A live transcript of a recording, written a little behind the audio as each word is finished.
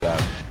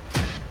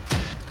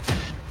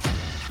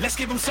Let's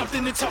give them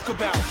something to talk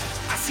about.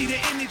 I see the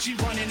energy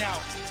running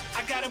out.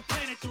 I got a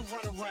planet to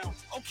run around.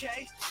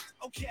 Okay.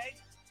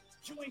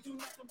 You ain't do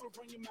nothing but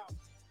run your mouth.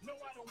 No,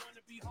 I don't want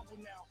to be humble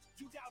now.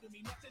 You doubted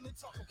me, nothing to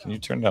talk about. Can you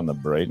turn down the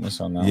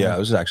brightness on that? Yeah, one? I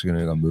was actually going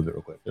to go move it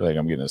real quick. I feel like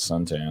I'm getting a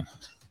suntan.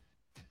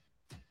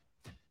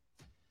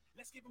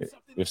 We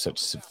have such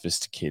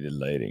sophisticated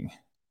lighting.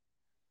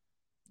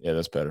 Yeah,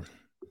 that's better.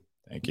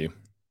 Thank you.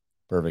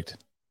 Perfect.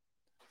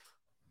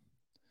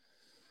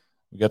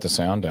 We got the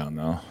sound down,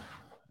 though.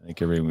 I think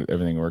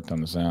everything worked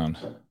on the sound.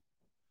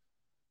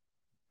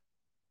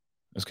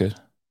 That's good.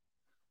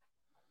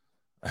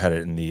 I had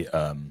it in the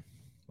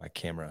my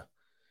camera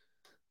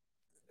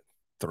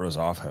throws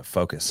off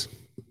focus.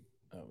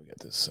 Oh, we got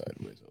this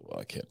sideways. Well,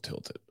 I can't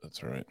tilt it.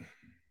 That's all right.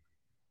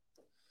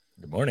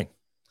 Good morning.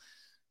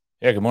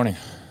 Yeah, good morning.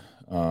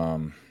 But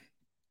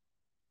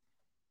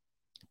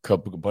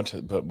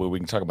we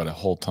can talk about a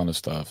whole ton of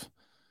stuff,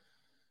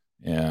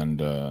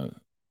 and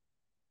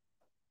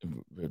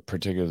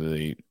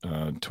particularly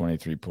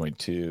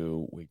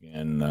 23.2. We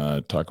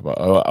can talk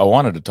about. I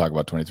wanted to talk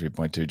about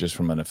 23.2 just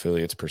from an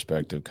affiliate's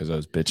perspective because I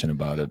was bitching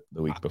about it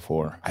the week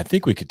before. I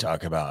think we could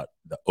talk about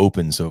the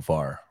Open so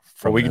far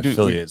from we can do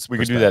affiliates. We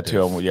can do that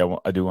too. Yeah,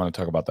 I do want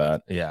to talk about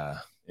that. Yeah,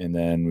 and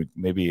then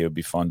maybe it would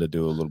be fun to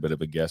do a little bit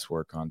of a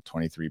guesswork on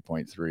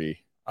 23.3.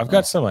 I've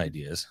got some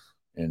ideas.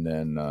 And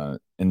then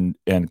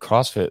and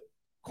CrossFit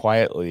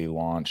quietly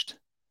launched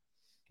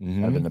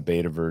kind of in the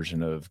beta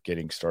version of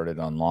getting started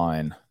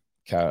online.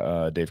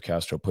 Dave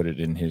Castro put it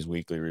in his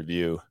weekly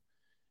review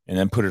and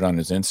then put it on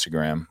his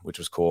Instagram, which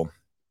was cool,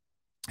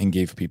 and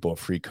gave people a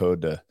free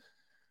code to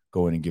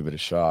go in and give it a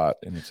shot.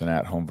 And it's an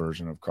at-home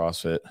version of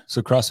CrossFit.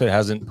 So CrossFit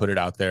hasn't put it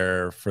out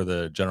there for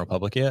the general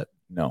public yet?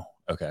 No.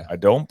 Okay. I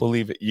don't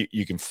believe it.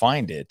 You can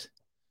find it,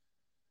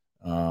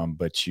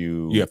 but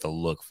you have to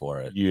look for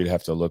it. You'd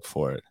have to look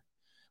for it.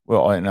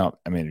 Well, I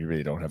mean, you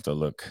really don't have to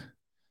look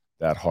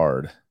that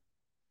hard.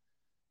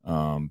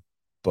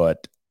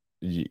 But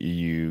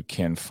you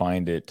can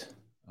find it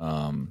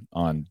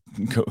on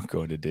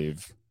go to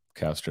Dave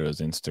Castro's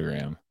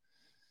Instagram,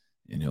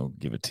 and he'll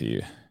give it to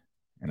you.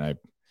 And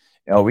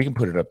we can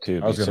put it up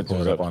too. I was going to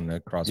pull it up on the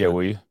CrossFit. Yeah,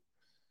 will you?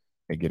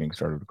 Getting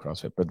started with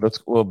CrossFit, but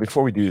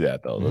before we do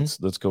that though, let's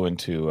go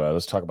into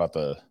let's talk about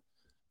the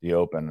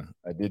Open.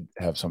 I did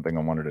have something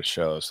I wanted to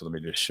show, so let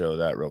me just show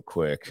that real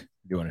quick.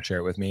 Do you want to share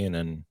it with me? And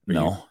then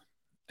no.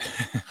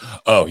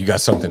 Oh, you got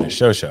something to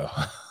show.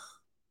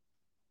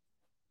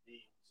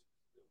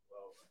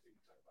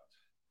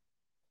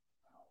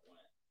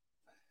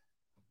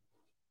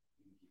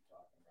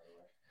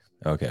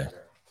 Okay.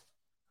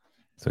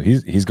 So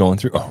he's going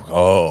through.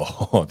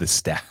 Oh, the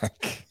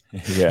stack.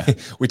 Yeah.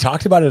 We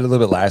talked about it a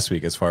little bit last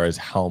week as far as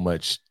how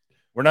much.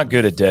 We're not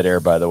good at dead air,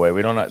 by the way.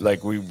 We don't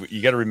like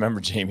you got to remember,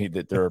 Jamie,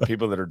 that there are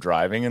people that are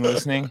driving and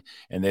listening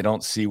and they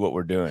don't see what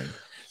we're doing.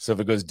 So if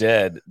it goes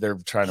dead, they're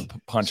trying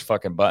to punch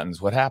fucking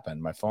buttons. What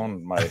happened? My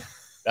phone,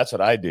 that's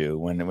what I do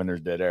when there's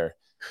dead air.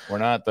 We're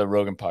not the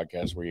Rogan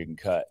podcast where you can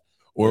cut.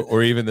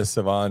 Or even the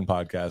Savan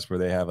podcast where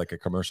they have like a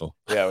commercial.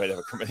 Yeah,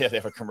 they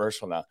have a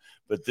commercial now.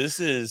 But this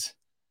is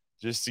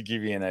just to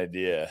give you an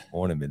idea. I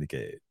want to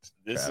mitigate.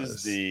 This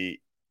Travis. Is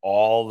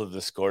all of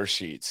the score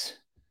sheets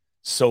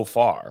so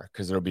far,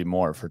 because there'll be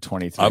more for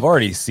 23. I've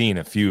already seen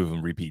a few of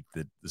them repeat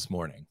this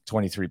morning.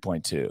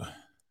 23.2.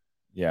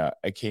 Yeah,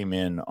 I came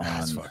in on.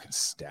 That's fucking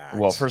stacked.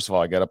 Well, first of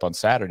all, I got up on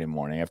Saturday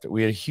morning after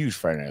we had a huge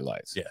Friday Night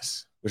Lights.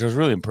 Yes, which I was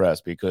really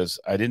impressed because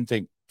I didn't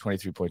think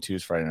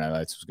 23.2's Friday Night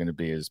Lights was going to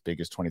be as big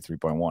as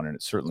 23.1, and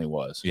it certainly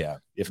was. Yeah,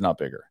 if not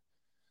bigger.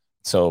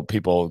 So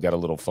people got a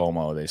little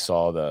FOMO. They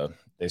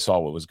saw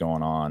what was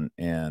going on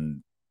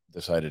and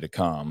decided to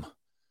come.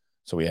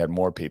 So we had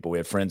more people. We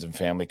had friends and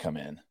family come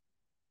in.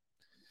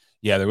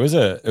 Yeah, it was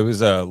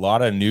a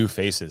lot of new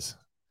faces.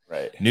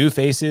 Right. New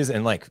faces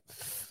and like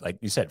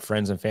you said,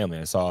 friends and family.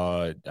 I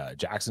saw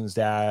Jackson's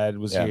dad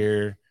was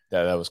here.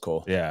 That was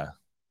cool. Yeah.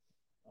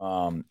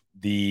 But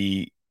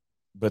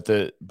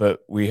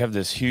we have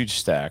this huge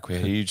stack. We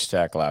had a huge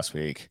stack last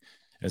week.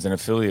 As an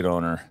affiliate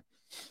owner,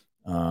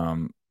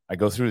 I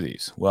go through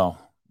these. Well,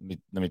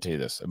 let me tell you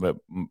this. But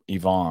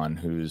Yvonne,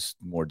 who's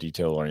more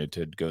detail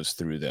oriented, goes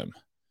through them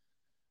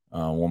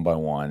one by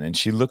one, and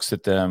she looks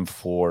at them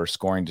for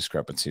scoring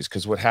discrepancies.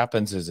 Because what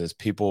happens is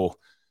people.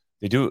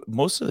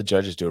 Most of the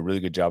judges do a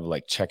really good job of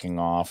like checking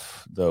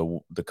off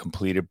the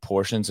completed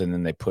portions, and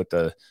then they put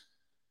the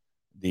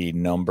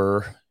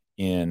number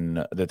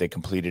in that they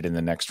completed in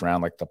the next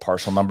round, like the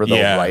partial number.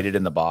 They'll write it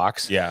in the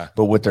box. Yeah.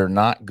 But what they're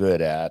not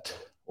good at,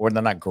 or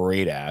they're not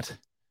great at,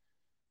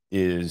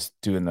 is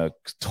doing the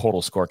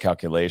total score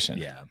calculation.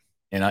 Yeah.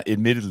 And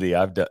admittedly,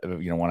 I've done.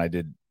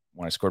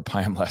 When I scored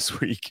Pyam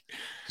last week,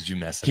 did you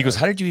mess it He up? goes,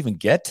 "How did you even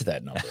get to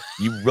that number?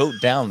 You wrote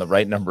down the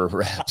right number of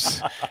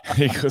reps."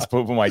 He goes,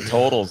 "But my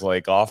total's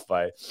like off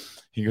by."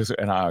 He goes,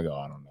 and I go,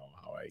 "I don't know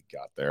how I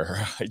got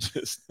there. I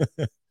just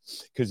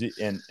because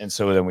and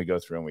so then we go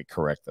through and we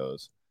correct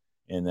those,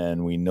 and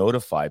then we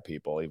notify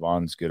people.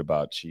 Yvonne's good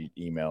about she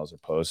emails or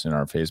posts in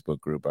our Facebook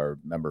group, our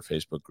member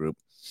Facebook group,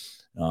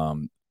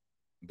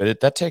 but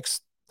that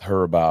takes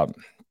her about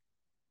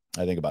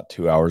I think about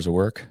 2 hours of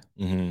work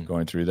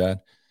going through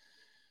that.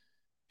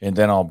 And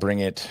then I'll bring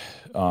it.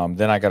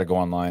 Then I got to go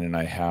online and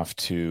I have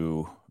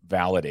to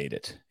validate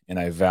it. And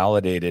I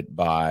validate it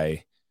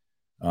by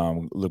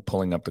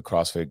pulling up the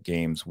CrossFit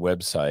Games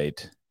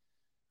website,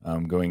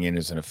 going in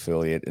as an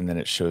affiliate, and then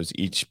it shows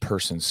each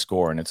person's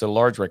score. And it's a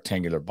large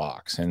rectangular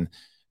box. And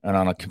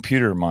on a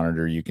computer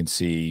monitor, you can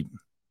see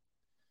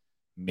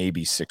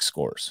maybe 6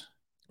 scores.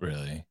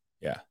 Really?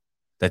 Yeah.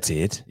 That's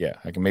it? Yeah.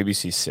 I can maybe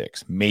see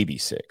 6, maybe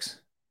 6.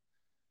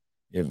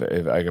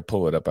 If I could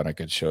pull it up and I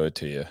could show it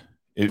to you.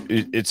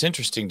 It's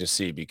interesting to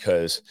see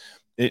because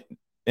I'm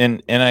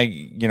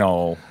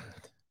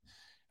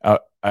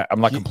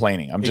not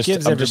complaining. It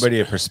gives everybody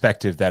a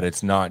perspective that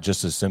it's not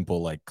just a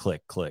simple like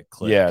click, click,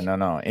 click. Yeah,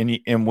 no.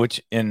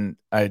 And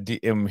I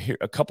am here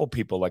a couple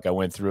people like I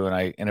went through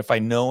and if I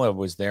know I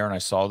was there and I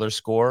saw their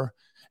score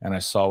and I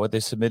saw what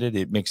they submitted,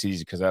 it makes it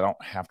easy because I don't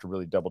have to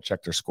really double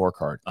check their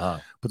scorecard.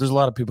 But there's a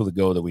lot of people that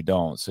go that we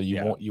don't. So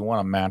you want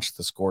to match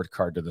the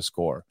scorecard to the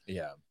score.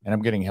 Yeah. And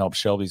I'm getting help.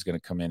 Shelby's going to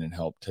come in and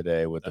help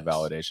today with the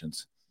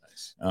validations.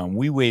 Nice.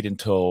 We wait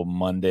until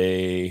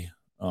Monday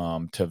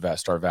to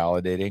start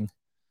validating.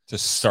 To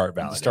start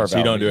validating. So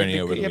you don't do any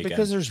over the weekend.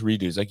 Because there's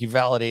redos. Like you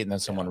validate and then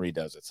someone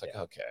redoes it. It's like,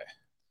 okay.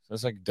 So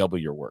it's like double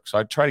your work. So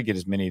I try to get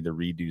as many of the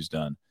redos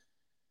done.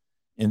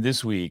 And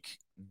this week,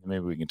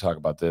 maybe we can talk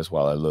about this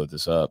while I load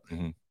this up,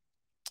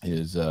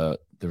 is there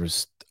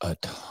was a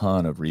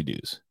ton of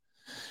redos.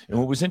 And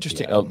what was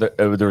interesting,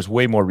 there was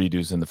way more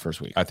redos than the first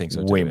week. I think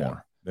so, way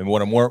more. And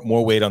want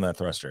more weight on that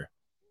thruster.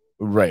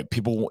 Right.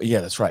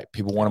 That's right.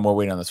 People wanted more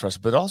weight on the thruster,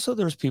 but also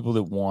there's people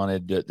that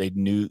wanted,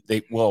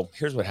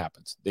 here's what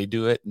happens. They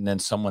do it. And then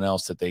someone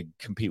else that they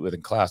compete with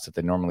in class that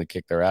they normally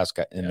kick their ass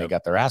and they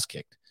got their ass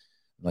kicked.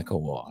 I'm like, oh,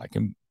 well, I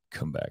can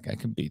come back. I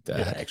can beat that.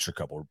 Yeah, extra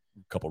couple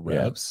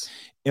reps.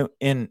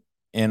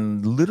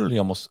 And literally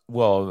almost,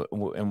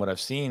 and what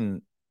I've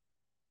seen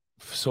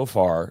so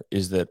far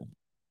is that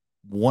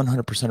 100%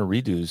 of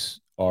redos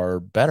are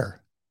better.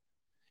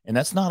 And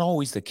that's not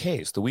always the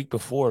case. The week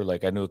before,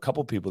 like I knew a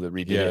couple people that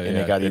redid it and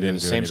they got either the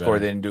same score,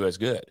 they didn't do as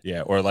good.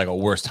 Yeah, or like a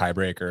worst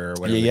tiebreaker or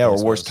whatever. Yeah,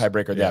 or worst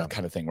tiebreaker, that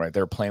kind of thing, right?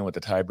 They're playing with the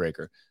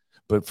tiebreaker.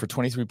 But for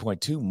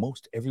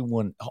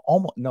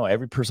 23.2,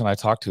 every person I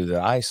talked to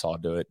that I saw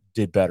do it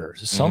did better.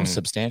 Some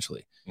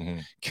substantially.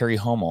 Kerry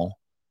Hummel.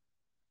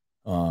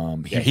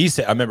 He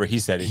said. I remember he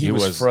said he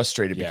was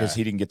frustrated because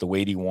he didn't get the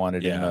weight he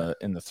wanted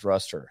in the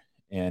thruster,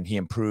 and he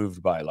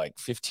improved by like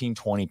 15,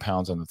 20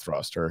 pounds on the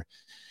thruster.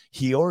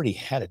 He already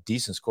had a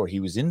decent score. He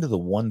was into the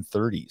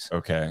 130s.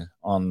 Okay.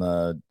 On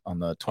the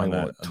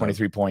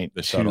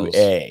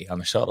 23.2A on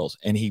the shuttles,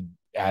 and he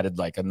added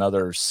like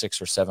another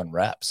 6 or 7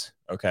 reps.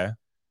 Okay.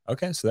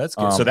 So that's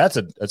good. So that's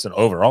an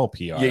overall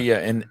PR. Yeah.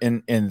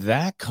 And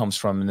that comes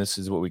from, and this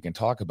is what we can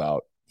talk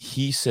about.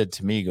 He said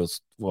to me, he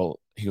goes,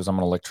 I'm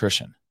an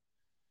electrician.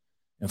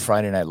 And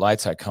Friday Night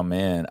Lights, I come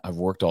in, I've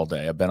worked all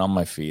day. I've been on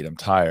my feet. I'm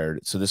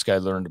tired. So this guy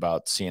learned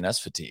about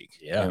CNS fatigue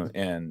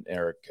and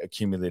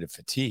accumulated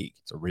fatigue.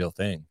 It's a real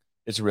thing.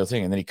 It's a real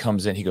thing. And then he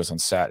comes in, he goes on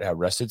I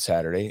rested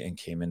Saturday and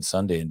came in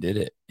Sunday and did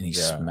it. And he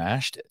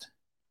smashed it.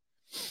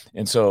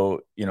 And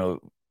so,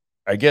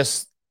 I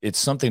guess it's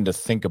something to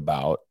think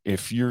about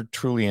if you're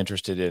truly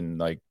interested in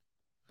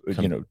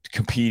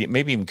competing,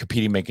 maybe even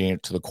competing, making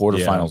it to the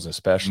quarterfinals,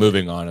 especially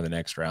moving on to the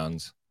next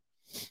rounds,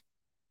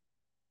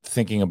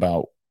 thinking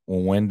about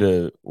when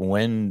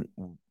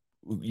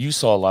you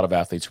saw a lot of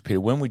athletes repeat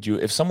it,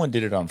 if someone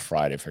did it on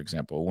Friday, for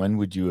example, when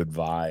would you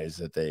advise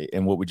that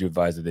what would you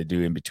advise that they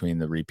do in between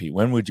the repeat?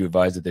 When would you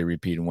advise that they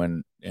repeat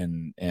and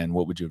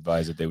what would you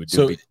advise that they would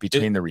do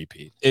between the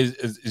repeat?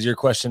 Is your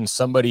question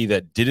somebody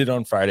that did it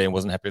on Friday and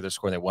wasn't happy with their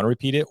score and they want to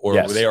repeat it, or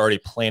were they already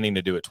planning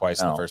to do it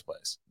twice in the first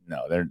place?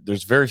 No,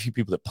 there's very few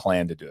people that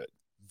plan to do it.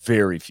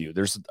 Very few.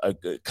 There's a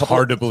couple.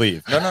 Hard to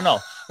believe. No.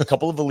 A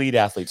couple of elite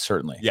athletes,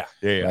 certainly. Yeah.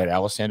 Right.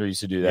 Alessandra used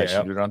to do that. She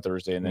did it on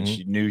Thursday, and then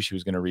she knew she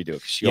was going to redo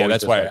it.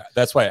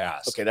 That's why I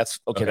asked.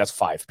 Okay, that's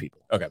 5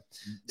 people. Okay.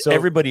 So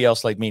everybody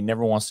else, like me,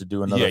 never wants to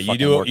do another. Yeah, you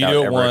do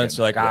it once.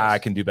 You're like, I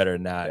can do better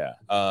than that.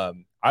 Yeah.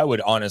 I would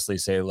honestly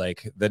say,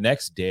 like, the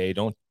next day,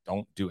 don't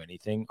do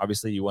anything.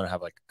 Obviously, you want to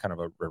have like kind of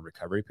a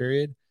recovery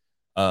period.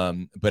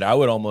 But I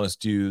would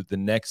almost do the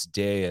next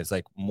day as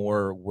like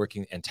more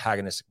working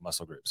antagonistic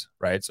muscle groups,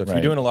 right? So if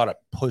you're doing a lot of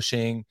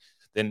pushing,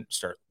 then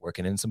start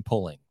working in some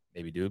pulling.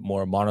 Maybe do it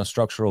more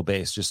monostructural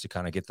base just to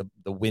kind of get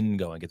the wind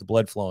going, get the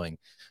blood flowing.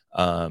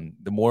 The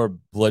more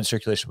blood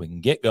circulation we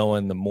can get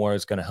going, the more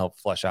it's going to help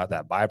flush out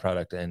that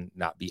byproduct and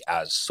not be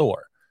as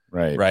sore.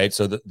 Right.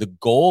 So the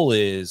goal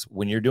is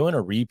when you're doing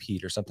a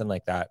repeat or something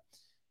like that,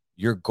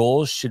 your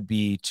goal should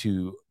be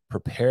to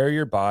prepare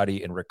your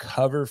body and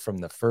recover from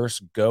the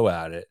first go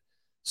at it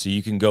so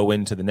you can go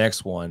into the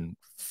next one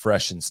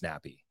fresh and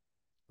snappy.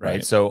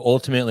 Right. So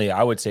ultimately,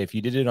 I would say if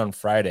you did it on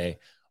Friday,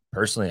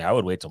 personally, I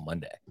would wait till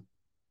Monday.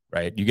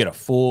 Right. You get a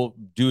full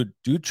do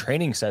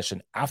training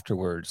session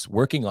afterwards,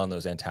 working on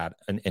those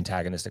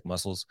antagonistic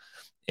muscles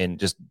and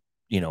just,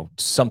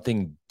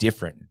 something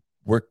different,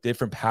 work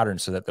different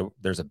patterns so that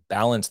there's a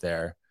balance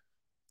there,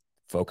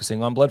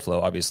 focusing on blood flow,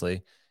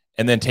 obviously,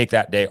 and then take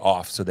that day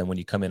off. So then when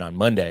you come in on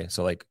Monday,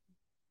 so like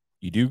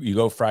you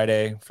go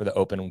Friday for the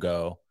open and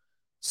go,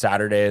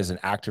 Saturday is an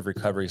active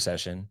recovery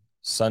session.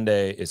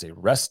 Sunday is a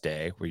rest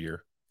day where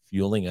you're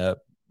fueling up,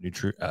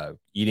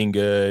 eating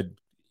good,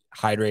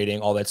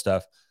 hydrating, all that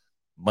stuff.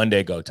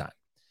 Monday, go time.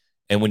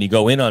 And when you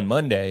go in on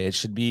Monday, it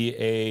should be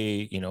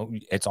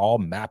it's all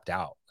mapped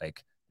out.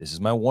 Like, this is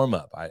my warm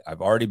up.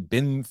 I've already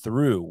been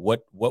through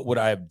what would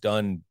I have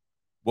done?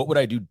 What would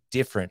I do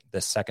different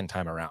the second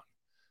time around?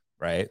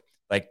 Right.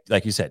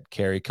 Like you said,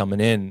 Kerry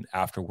coming in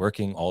after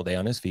working all day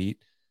on his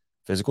feet,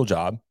 physical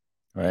job.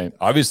 Right.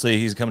 Obviously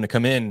he's coming to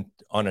come in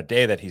on a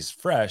day that he's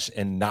fresh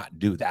and not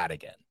do that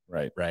again.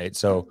 Right. Right.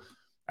 So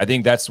I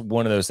think that's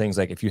one of those things.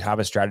 Like, if you have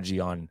a strategy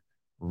on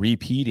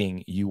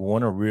repeating, you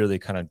want to really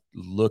kind of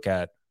look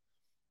at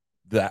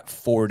that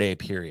 4-day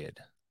period,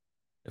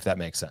 if that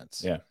makes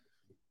sense. Yeah,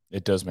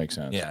 it does make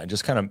sense. Yeah. And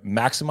just kind of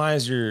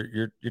maximize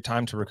your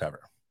time to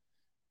recover.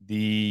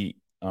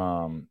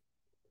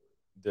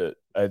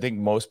 I think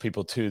most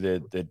people too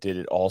that did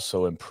it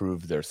also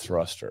improved their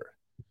thruster.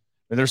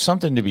 And there's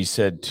something to be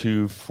said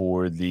too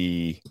for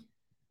the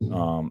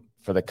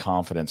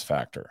confidence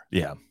factor.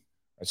 Yeah.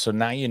 So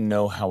now you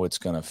know how it's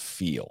going to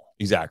feel.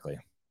 Exactly.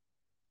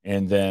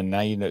 And then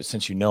now,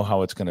 since you know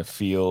how it's going to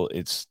feel,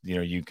 it's,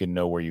 you can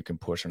know where you can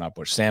push or not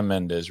push. Sam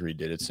Mendes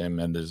redid it. Sam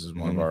Mendes is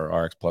one of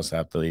our RX Plus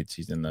athletes.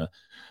 He's in the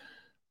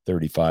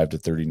 35 to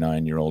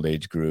 39-year-old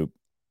age group,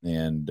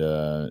 and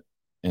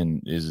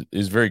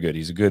is very good.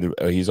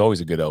 He's always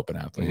a good open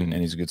athlete, and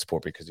he's a good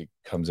sport because he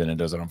comes in and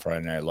does it on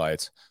Friday Night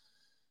Lights.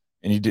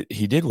 And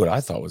he did what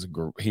I thought was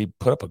he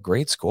put up a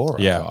great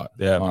score. I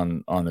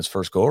thought, on his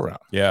first go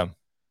around. Yeah.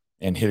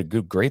 And hit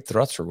a great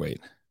thruster weight.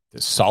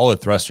 Solid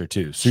thruster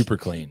too, super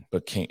clean.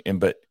 But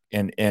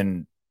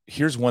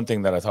here's one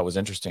thing that I thought was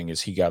interesting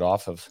is he got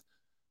off of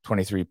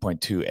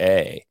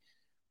 23.2A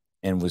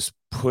and was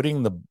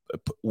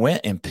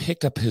went and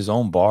picked up his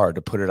own bar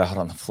to put it out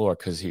on the floor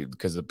because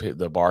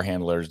the bar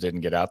handlers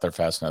didn't get out there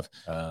fast enough,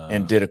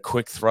 and did a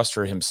quick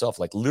thruster himself,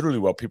 like literally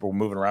while people were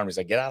moving around. He's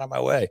like, "Get out of my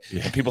way!"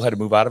 Yeah. And people had to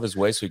move out of his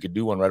way so he could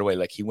do one right away.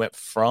 Like, he went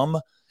from.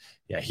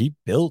 Yeah, he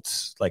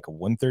built like a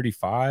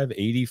 135,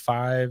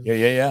 85.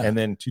 Yeah. And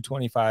then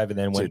 225, and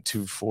then went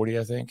 240,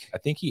 I think. I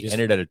think he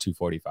ended at a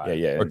 245.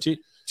 Yeah. Or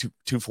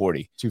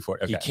 240.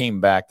 240. Okay. He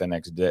came back the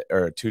next day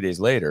or 2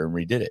 days later and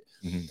redid it.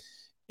 Mm-hmm.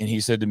 And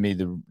he said to me,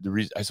 the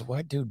reason, I said,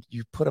 "Why, dude,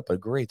 you put up a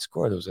great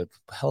score. There was a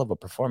hell of a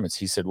performance."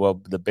 He said, "Well,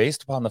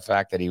 based upon the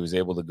fact that he was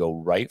able to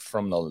go right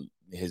from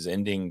his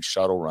ending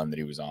shuttle run that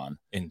he was on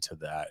into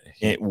that,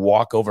 and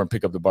walk over and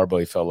pick up the barbell,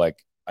 he felt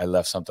like I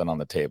left something on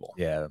the table."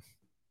 Yeah.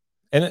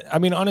 And I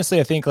mean, honestly,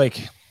 I think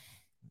like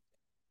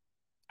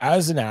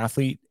as an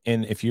athlete,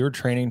 and if you're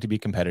training to be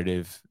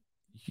competitive,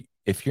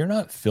 if you're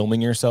not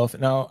filming yourself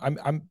now,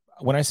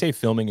 when I say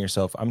filming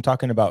yourself, I'm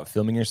talking about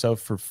filming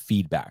yourself for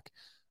feedback.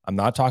 I'm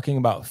not talking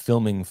about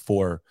filming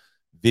for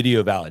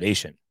video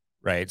validation,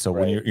 right? So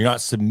when you're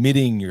not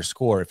submitting your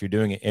score, if you're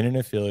doing it in an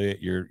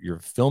affiliate, you're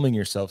filming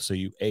yourself. So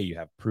you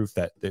have proof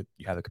that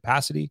you have the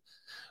capacity,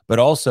 but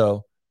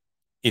also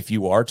if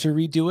you are to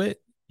redo it,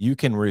 you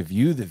can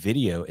review the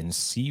video and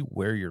see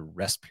where your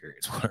rest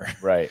periods were.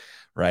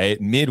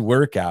 Right. Mid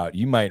workout,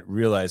 you might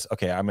realize,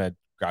 okay, I'm going to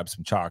grab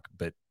some chalk,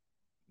 but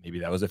maybe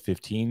that was a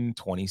 15,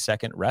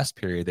 20-second rest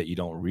period that you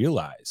don't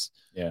realize.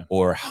 Yeah.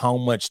 Or how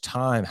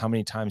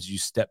many times you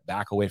step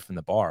back away from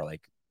the bar.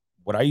 Like,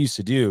 what I used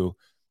to do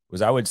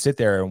was I would sit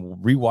there and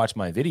rewatch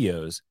my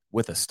videos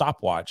with a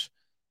stopwatch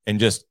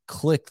and just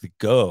click the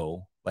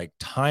go, like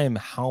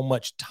how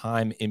much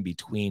time in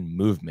between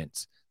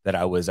movements that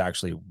I was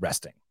actually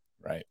resting.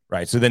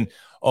 Right. So then,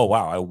 oh,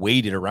 wow, I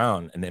waited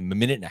around, and then a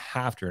minute and a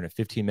half during a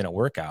 15-minute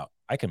workout,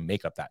 I can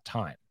make up that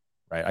time,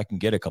 right? I can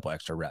get a couple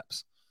extra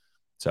reps.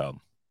 So,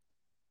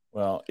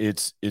 well,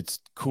 it's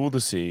cool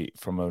to see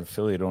from an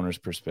affiliate owner's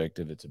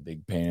perspective. It's a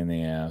big pain in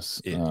the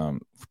ass.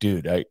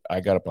 Dude, I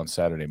got up on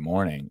Saturday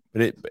morning,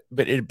 but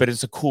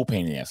it's a cool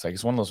pain in the ass. Like,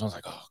 it's one of those ones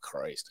like, oh,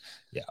 Christ.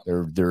 Yeah.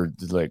 They're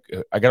like,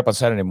 I got up on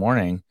Saturday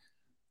morning,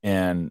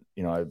 and,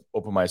 I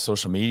open my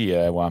social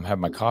media while I'm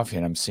having my coffee,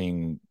 and I'm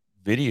seeing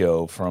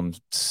video from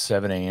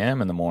 7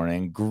 a.m. in the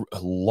morning, a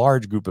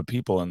large group of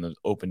people in the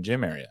open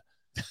gym area,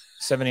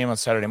 7 a.m. on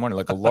Saturday morning,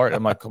 like I'm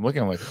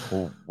looking, I'm like,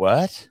 well,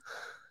 what?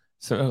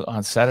 So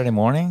on Saturday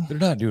morning, they're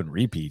not doing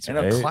repeats, and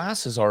right? the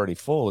class is already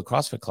full, the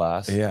CrossFit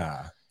class.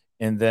 Yeah.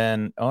 And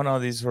then,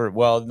 these were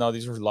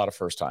a lot of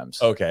first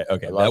times. Okay.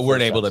 That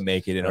weren't able to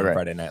make it in on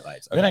Friday Night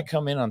Lights. Okay. Then I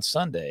come in on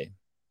Sunday,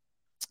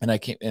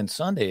 and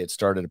Sunday it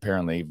started,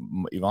 apparently,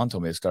 Yvonne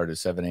told me it started at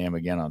 7 a.m.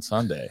 again on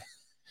Sunday.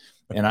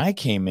 And I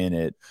came in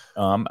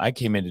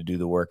to do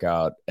the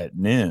workout at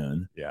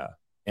noon. Yeah.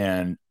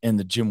 And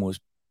the gym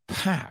was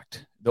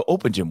packed. The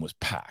open gym was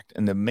packed,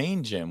 and the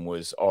main gym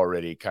was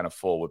already kind of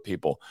full with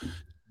people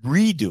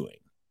redoing.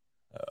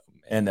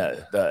 And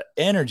the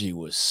energy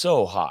was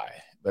so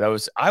high. But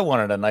I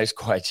wanted a nice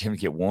quiet gym to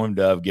get warmed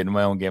up, get in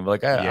my own game.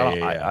 Like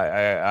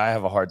I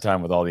have a hard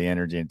time with all the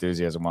energy,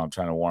 enthusiasm while I'm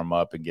trying to warm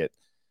up and get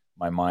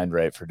my mind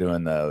right for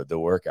doing the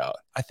workout.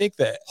 I think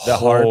that the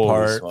hard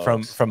part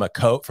smokes. from a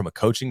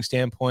coaching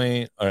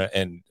standpoint,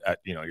 and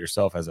you know,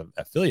 yourself as an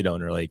affiliate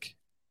owner, like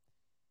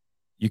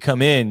you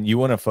come in, you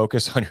want to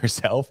focus on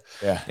yourself,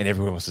 and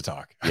everyone wants to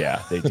talk.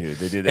 Yeah, they do.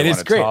 They and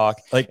want to talk.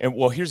 Like, and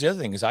well, here's the other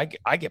thing is I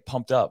get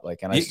pumped up,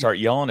 like, and I start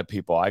yelling at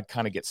people. I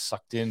kind of get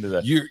sucked into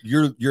the.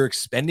 You're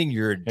expending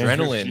your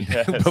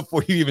adrenaline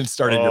before you even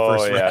started your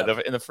first rep.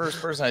 And the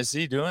first person I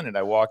see doing it,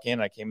 I walk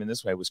in. I came in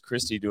this way. Was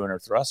Christy doing her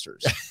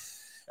thrusters,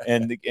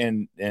 and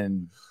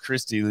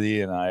Christy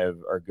Lee and I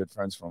are good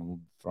friends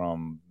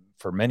from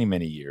for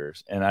many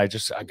years. And I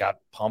got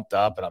pumped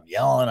up, and I'm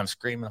yelling, I'm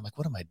screaming. I'm like,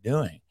 what am I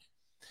doing?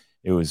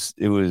 It was,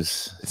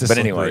 but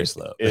anyway,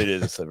 slope. It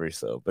is a slippery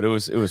slope, but it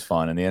was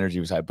fun and the energy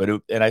was high.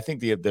 And I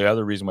think the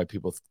other reason why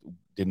people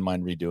didn't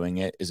mind redoing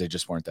it is they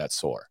just weren't that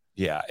sore.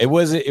 Yeah, it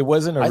wasn't a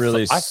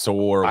really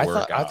sore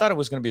workout. I thought it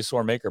was going to be a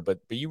sore maker, but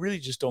you really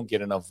just don't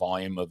get enough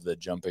volume of the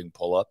jumping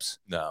pull-ups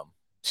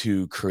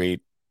to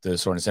create the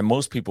soreness. And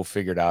most people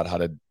figured out how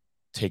to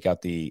take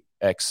out the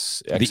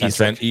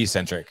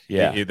eccentric.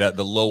 Yeah,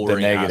 the lowering,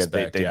 the negative.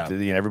 aspect,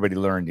 everybody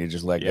learned you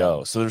just let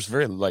go. So there's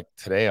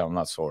today I'm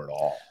not sore at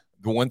all.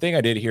 The one thing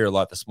I did hear a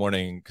lot this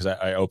morning, because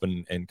I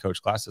opened and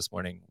coached class this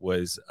morning,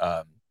 was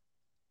my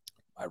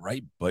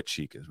right butt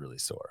cheek is really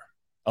sore.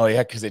 Oh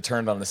yeah, because they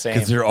turned on the same.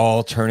 Because they're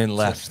all turning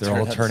left. They're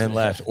all turning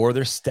left, or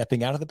they're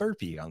stepping out of the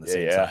burpee on the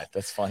same side.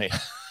 That's funny.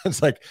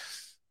 It's like,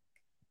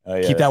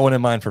 keep that one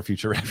in mind for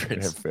future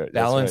reference.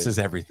 Balance is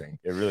everything.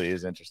 It really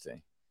is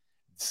interesting.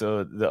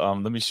 So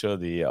let me show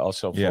I'll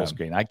show full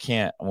screen. I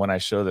can't, when I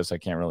show this, I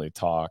can't really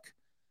talk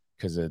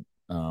because I'm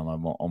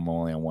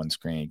only on one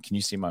screen. Can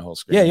you see my whole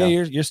screen? Yeah,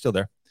 you're still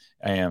there.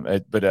 I am,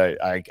 but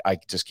I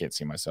just can't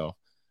see myself,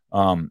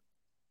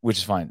 which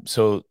is fine.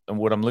 So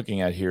what I'm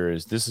looking at here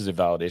is this is a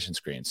validation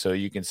screen. So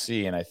you can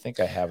see, and I think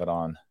I have it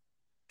on.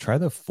 Try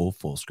the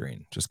full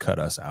screen. Just cut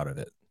us out of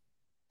it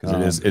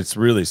because it's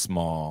really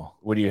small.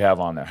 What do you have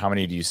on there? How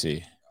many do you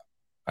see?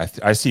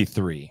 I see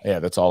 3. Yeah,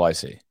 that's all I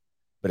see,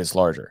 but it's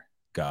larger.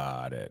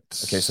 Got it.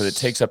 Okay, so it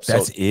takes up.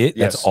 That's it.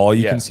 Yes, that's all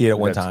you can see at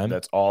one time.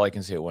 That's all I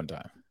can see at one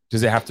time.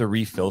 Does it have to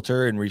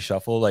refilter and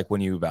reshuffle like when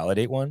you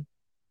validate one?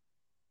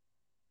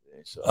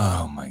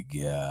 Oh my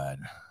God.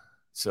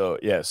 So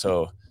that's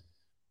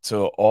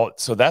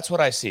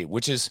what I see,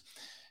 which is,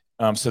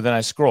 so then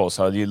I scroll.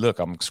 So you look,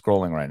 I'm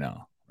scrolling right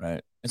now.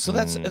 Right. And so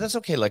that's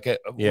okay. Like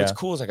what's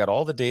cool is I got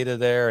all the data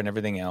there and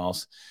everything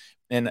else.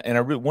 And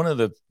one of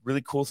the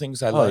really cool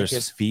things I like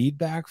is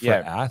feedback for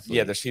athletes.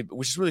 Yeah. There's feedback,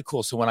 which is really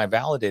cool. So when I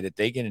validate it,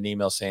 they get an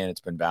email saying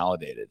it's been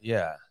validated.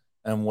 Yeah.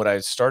 And what I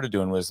started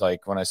doing was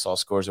like when I saw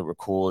scores that were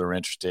cool or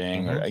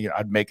interesting, or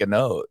I'd make a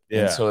note.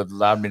 Yeah. And so it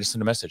allowed me to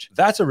send a message.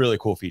 That's a really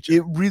cool feature.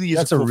 It really is.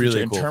 That's a really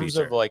feature. cool In terms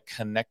feature. of like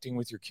connecting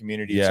with your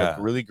community, it's a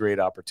really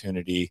great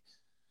opportunity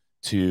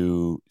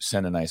to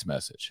send a nice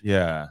message.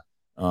 Yeah.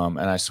 And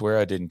I swear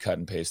I didn't cut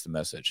and paste the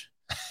message.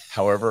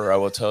 However, I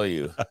will tell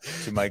you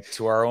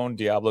to our own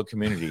Diablo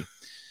community,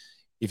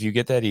 if you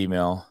get that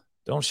email,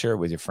 don't share it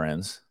with your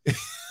friends.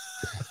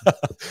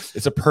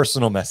 It's a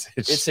personal message.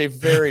 It's a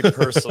very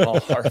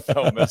personal,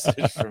 heartfelt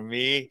message from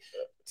me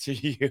to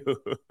you.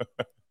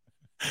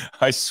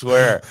 I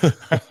swear.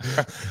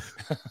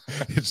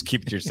 Just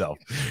keep it to yourself.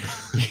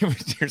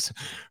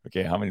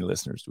 Okay, how many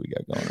listeners do we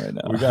got going right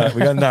now?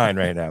 We got 9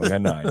 right now. We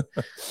got 9.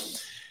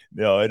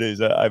 No, it is.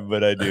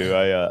 But I do.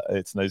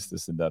 It's nice to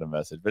send out a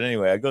message. But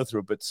anyway, I go through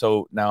it. But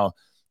so now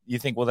you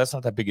think, well, that's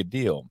not that big a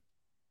deal.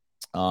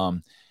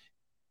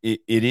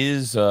 It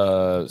is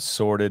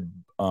sorted.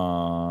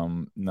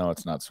 No,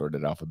 it's not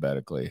sorted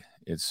alphabetically.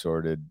 It's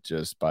sorted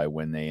just by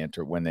when they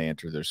enter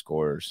their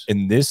scores.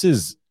 And this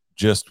is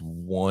just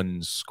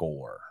one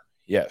score.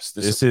 Yes,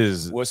 this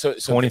is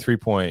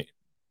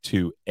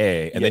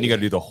 23.2A, and then you got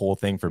to do the whole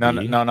thing for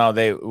B.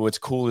 No. What's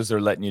cool is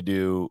they're letting you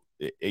do,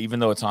 even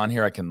though it's on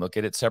here, I can look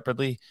at it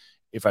separately.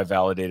 If I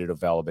validate it, it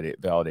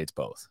validates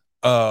both.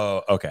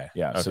 Oh, okay.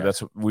 Yeah. Okay. So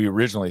that's what we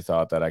originally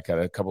thought. That I got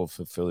a couple of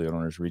affiliate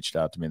owners reached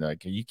out to me. They're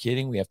like, "Are you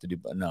kidding? We have to do."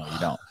 No, you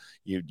don't.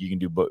 You can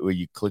do both.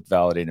 You click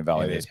validate and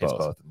validates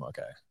both.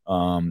 Okay.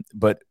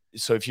 But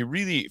so if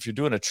you're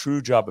doing a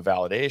true job of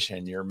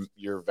validation,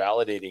 you're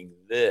validating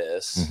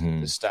this,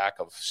 the stack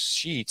of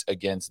sheets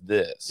against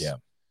this. Yeah.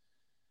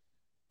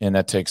 And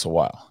that takes a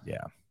while.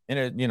 Yeah.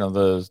 And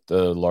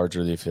the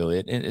larger the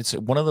affiliate, it's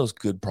one of those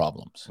good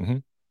problems. Mm-hmm.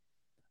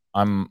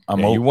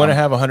 You want to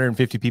have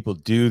 150 people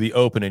do the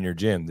open in your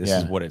gym. This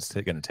is what it's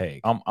going to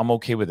take. I'm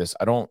okay with this.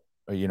 I don't,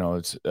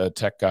 it's a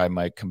tech guy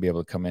might be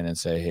able to come in and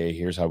say, hey,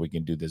 here's how we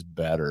can do this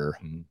better.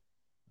 Mm-hmm.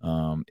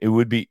 It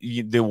would be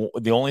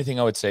the only thing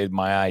I would say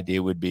my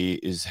idea would be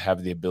is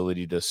have the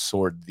ability to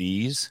sort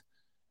these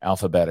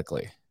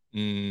alphabetically.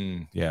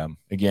 Yeah.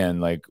 Again,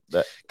 like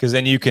that, because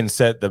then you can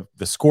set the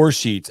score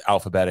sheets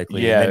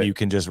alphabetically, and then you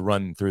can just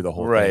run through the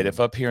whole thing. Right.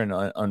 If up here in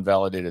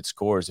unvalidated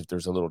scores, if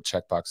there's a little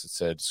checkbox that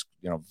says,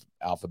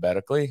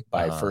 alphabetically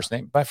by first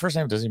name,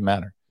 it doesn't even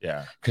matter.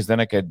 Yeah. Because then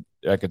I could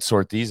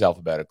sort these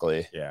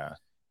alphabetically. Yeah.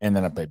 And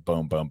then I'd be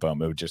boom, boom,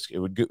 boom.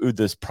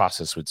 This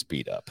process would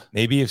speed up.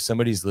 Maybe if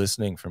somebody's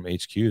listening from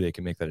HQ, they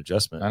can make that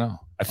adjustment. I know.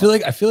 I feel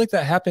like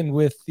that happened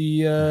with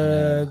the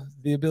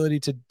ability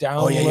to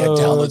download.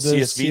 Download the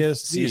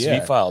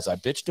CSV files. I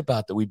bitched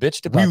about that. We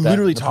bitched about that. We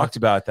literally talked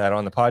about that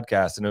on the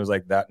podcast, and it was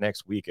like that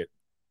next week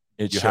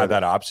you had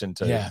that option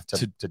to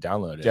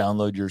download it.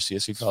 Download your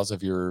CSV files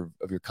of your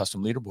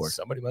custom leaderboard.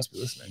 Somebody must be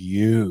listening.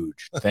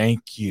 Huge.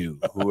 Thank you.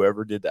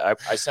 Whoever did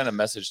that. I sent a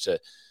message to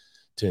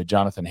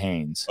Jonathan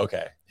Haynes.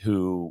 Okay.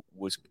 Who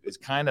is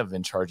kind of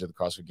in charge of the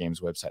CrossFit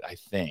Games website, I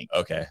think.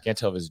 Okay. Can't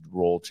tell if his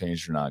role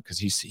changed or not because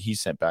he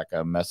sent back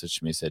a message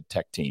to me, said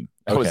tech team.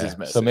 That was his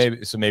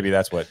message. So maybe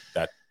that's what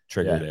that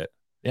triggered it.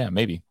 Yeah,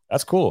 maybe.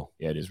 That's cool.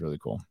 Yeah, it is really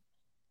cool.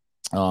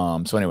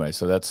 So anyway,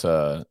 so that's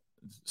that.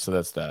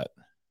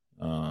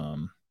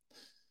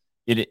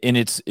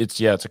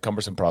 It's a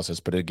cumbersome process,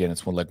 but again,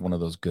 it's one of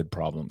those good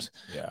problems.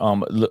 Yeah.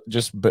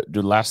 But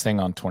the last thing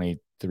on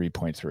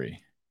 23.3,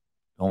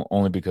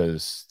 only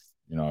because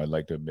I'd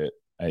like to admit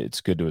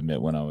it's good to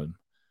admit when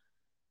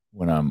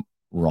I'm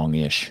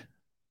wrong-ish.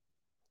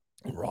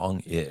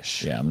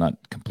 Wrong-ish. Yeah, I'm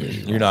not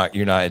completely. You're not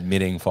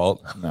admitting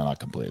fault. No, not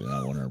completely.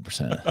 Not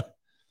 100%.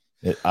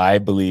 I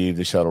believe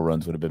the shuttle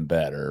runs would have been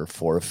better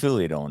for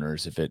affiliate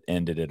owners if it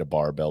ended at a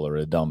barbell or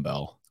a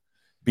dumbbell,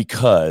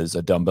 because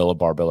a dumbbell or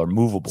barbell are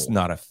movable. It's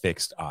not a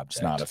fixed object.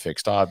 It's not a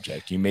fixed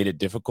object. You made it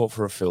difficult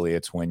for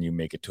affiliates when you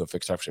make it to a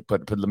fixed object.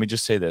 But let me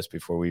just say this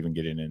before we even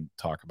get in and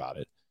talk about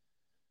it.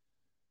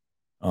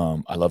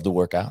 I love the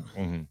workout.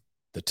 Mm-hmm.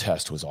 The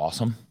test was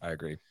awesome. I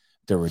agree.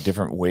 There were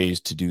different ways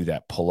to do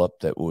that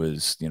pull-up that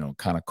was,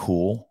 kind of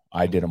cool.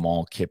 I did them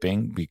all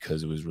kipping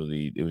because it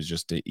was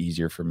just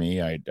easier for me.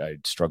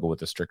 I'd struggle with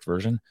the strict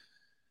version.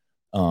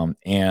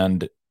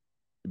 And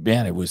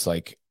man, it was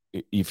like,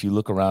 if you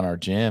look around our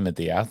gym at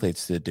the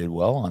athletes that did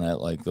well on it,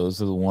 like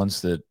those are the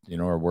ones that,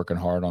 are working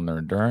hard on their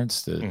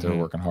endurance, that they're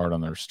working hard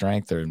on their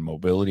strength, their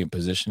mobility and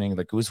positioning.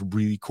 Like it was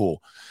really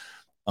cool.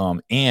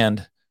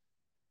 And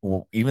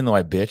even though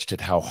I bitched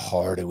at how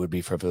hard it would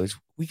be for affiliates,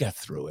 we got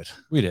through it.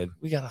 We did.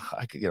 We got,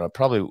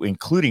 probably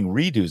including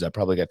redos, I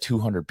probably got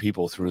 200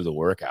 people through the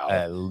workout.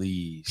 At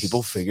least.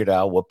 People figured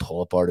out what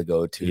pull-up bar to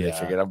go to. Yeah. They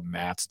figured out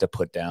mats to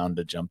put down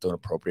to jump to an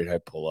appropriate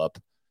height pull-up.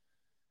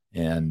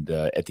 And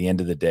at the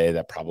end of the day,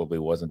 that probably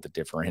wasn't the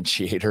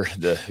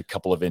differentiator, the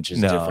couple of inches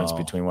difference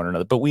between one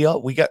another. But we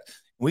got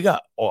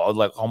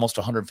like almost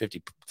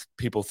 150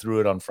 people through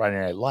it on Friday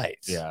Night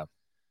Lights. Yeah.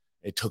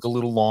 It took a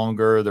little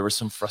longer. There were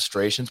some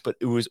frustrations, but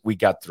we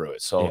got through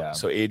it. So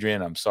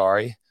Adrian, I'm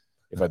sorry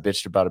if I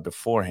bitched about it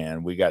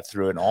beforehand. We got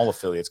through it, and all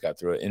affiliates got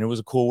through it, and it was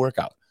a cool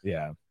workout.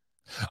 Yeah.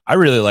 I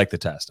really liked the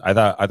test. I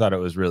thought it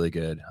was really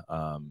good.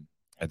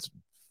 It's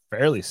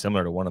fairly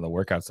similar to one of the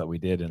workouts that we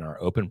did in our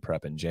open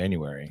prep in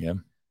January. Yeah.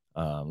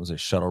 It was a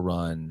shuttle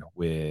run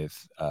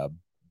with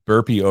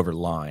burpee over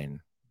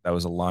line. That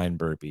was a line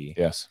burpee.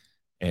 Yes.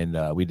 And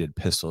we did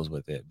pistols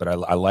with it, but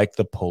I like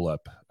the pull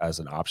up as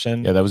an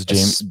option. Yeah, that was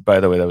Jamie. By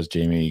the way, that was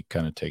Jamie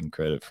kind of taking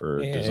credit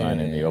for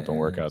designing the open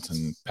workouts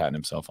and patting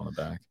himself on the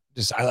back.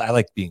 Just I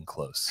like being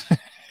close.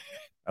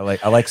 I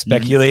like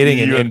speculating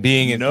and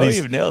being. No,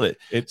 you've nailed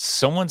it.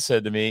 Someone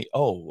said to me,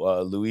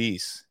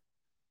 Luis,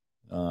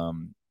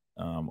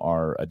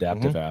 our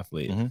adaptive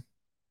athlete,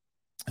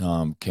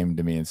 came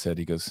to me and said,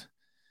 he goes,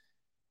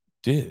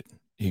 dude,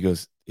 he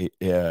goes,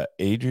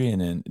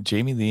 Adrian and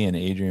Jamie Lee and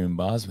Adrian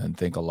Bosman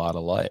think a lot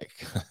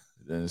alike.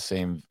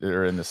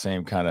 They're in the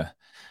same kind of. I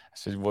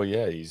said, well,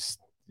 yeah, he's,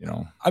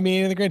 I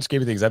mean, in the grand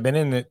scheme of things, I've been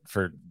in it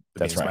for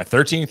my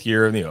 13th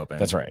year in the open.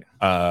 That's right.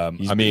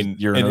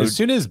 As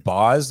soon as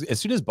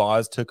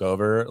Boz took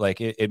over,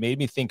 like it made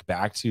me think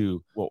back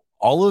to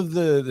all of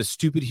the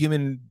stupid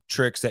human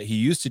tricks that he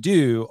used to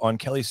do on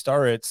Kelly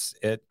Starrett's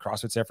at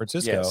CrossFit San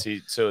Francisco. Yeah,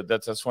 see, so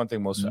that's one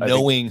thing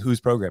knowing who's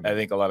programming. I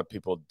think a lot of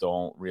people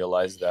don't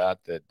realize that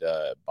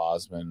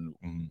Bosman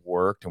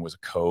worked and was a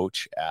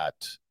coach at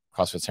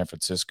CrossFit San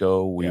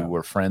Francisco. We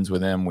were friends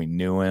with him. We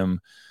knew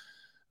him.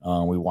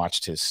 We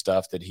watched his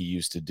stuff that he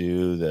used to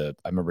do.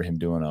 I remember him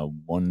doing a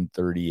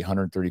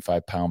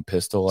 135 pound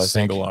pistol,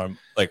 single arm,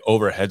 like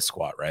overhead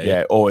squat, right?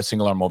 Yeah. A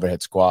single arm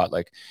overhead squat.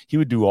 Like he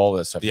would do all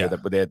that stuff. Yeah.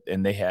 But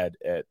they had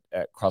at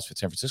CrossFit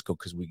San Francisco,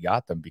 because we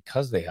got them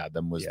because they had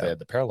them, they had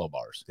the parallel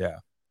bars. Yeah.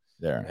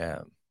 There.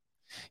 Yeah.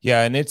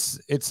 Yeah. And it's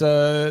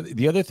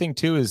the other thing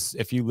too, is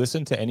if you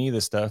listen to any of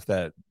the stuff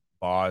that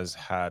Boz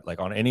had, like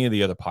on any of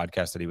the other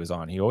podcasts that he was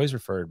on, he always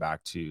referred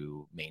back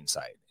to main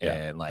site. Yeah.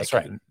 And like, that's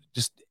right.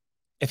 Just,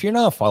 if you're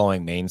not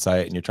following main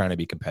site and you're trying to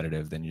be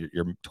competitive, then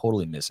you're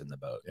totally missing the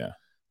boat. Yeah.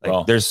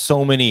 Like there's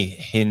so many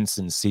hints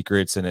and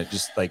secrets and it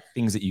just like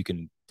things that you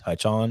can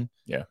touch on.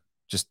 Yeah.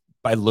 Just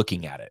by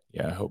looking at it.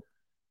 Yeah. I hope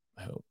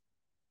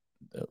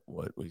that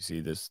what we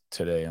see this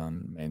today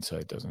on main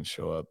site doesn't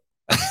show up.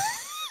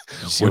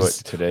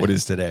 What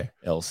is today?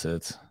 L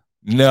sits.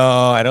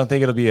 No, I don't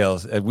think it'll be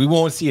L. We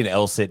won't see an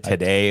L sit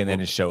today and then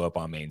just show up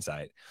on main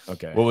site.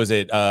 Okay. What was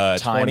it?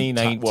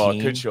 2019. Well,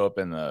 it could show up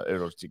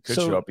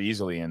show up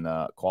easily in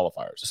the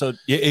qualifiers. So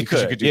it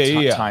could. You could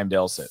do timed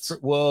L sits.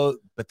 Well,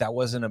 but that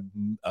wasn't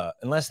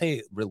unless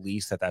they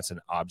release that's an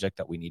object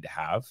that we need to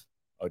have.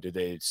 Oh, did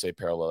they say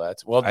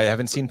parallettes? Well, I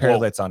haven't seen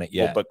parallettes on it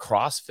yet. Well, but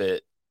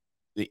CrossFit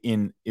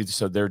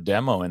so their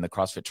demo in the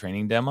CrossFit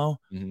training demo.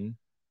 Mm-hmm.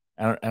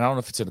 I don't know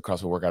if it's in the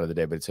CrossFit workout of the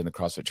day, but it's in the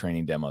CrossFit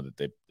training demo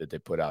that they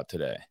put out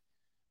today.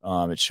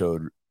 It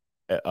showed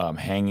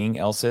hanging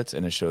L sits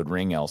and it showed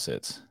ring L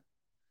sits,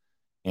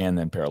 and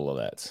then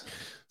parallettes.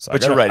 So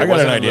but you're right. I got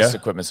an idea.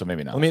 Equipment, so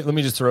maybe not. Let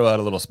me just throw out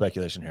a little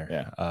speculation here.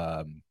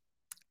 Yeah.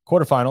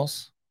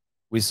 Quarterfinals.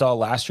 We saw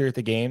last year at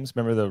the games.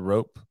 Remember the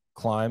rope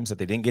climbs that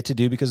they didn't get to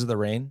do because of the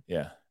rain?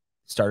 Yeah.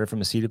 Started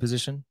from a seated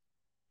position.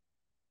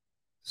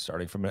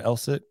 Starting from an L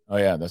sit. Oh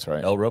yeah, that's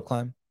right. L rope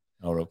climb.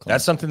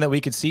 That's something that we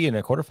could see in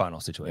a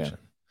quarterfinal situation.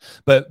 Yeah.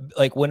 But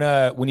like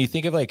when you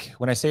think of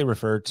when I say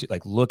refer to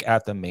look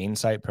at the main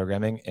site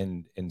programming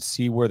and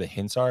see where the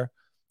hints are.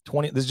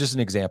 This is just an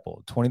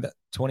example.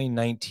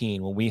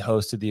 2019 when we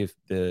hosted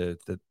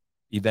the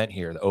event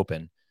here, the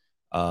Open,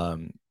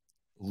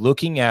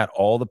 looking at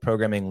all the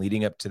programming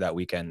leading up to that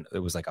weekend, it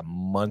was like a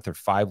month or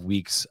 5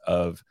 weeks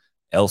of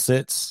L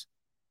sits,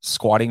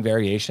 squatting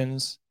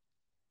variations,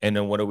 and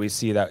then what do we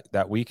see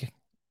that week?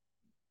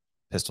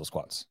 Pistol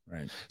squats.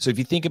 Right. So if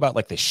you think about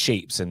the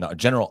shapes and the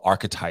general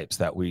archetypes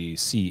that we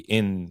see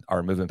in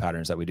our movement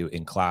patterns that we do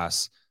in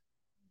class,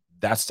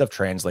 that stuff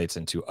translates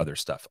into other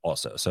stuff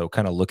also. So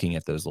kind of looking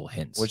at those little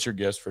hints. What's your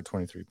guess for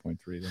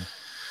 23.3 then?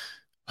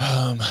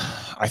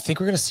 I think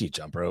we're going to see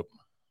jump rope.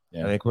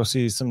 Yeah. I think we'll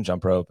see some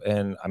jump rope.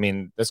 And I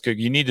mean, that's good.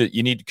 You need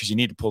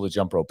to pull the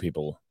jump rope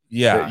people.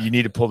 Yeah. You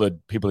need to pull the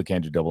people that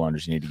can't do double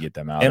unders. You need to get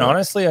them out. And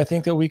honestly, I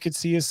think that we could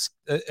see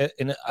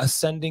an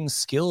ascending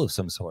skill of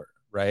some sort.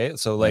 Right.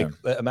 So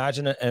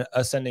imagine an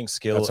ascending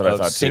skill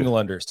of single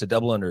unders to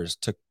double unders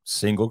to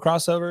single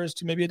crossovers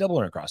to maybe a double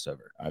under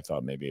crossover. I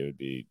thought maybe it would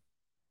be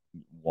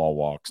wall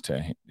walks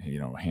to,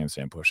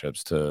 handstand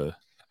pushups to.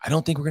 I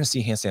don't think we're going to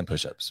see handstand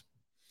pushups.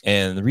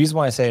 And the reason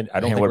why I say I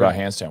don't think. What about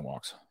handstand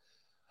walks?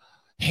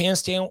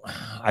 Handstand.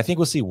 I think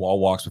we'll see wall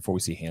walks before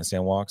we see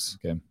handstand walks.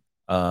 Okay.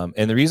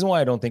 And the reason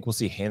why I don't think we'll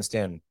see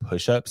handstand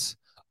pushups,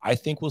 I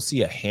think we'll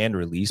see a hand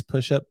release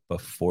pushup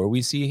before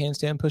we see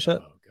handstand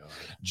pushup. Oh,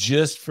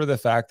 just for the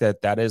fact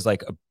that is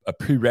like a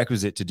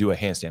prerequisite to do a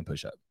handstand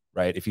pushup,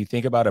 right? If you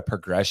think about a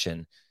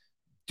progression,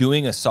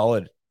 doing a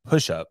solid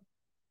pushup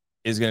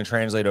is going to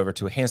translate over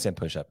to a handstand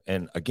pushup.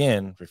 And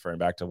again, referring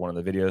back to one of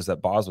the videos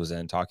that Boz was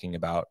in talking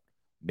about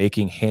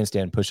making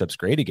handstand pushups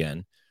great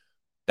again,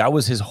 that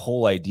was his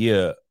whole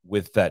idea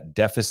with that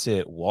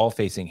deficit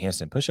wall-facing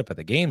handstand pushup at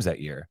the games that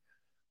year.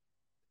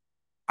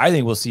 I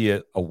think we'll see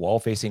a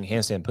wall-facing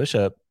handstand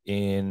pushup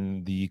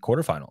in the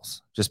quarterfinals,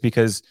 just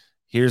because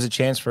here's a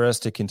chance for us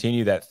to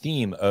continue that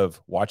theme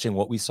of watching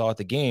what we saw at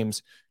the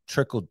games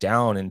trickle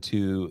down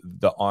into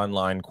the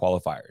online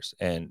qualifiers.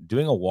 And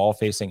doing a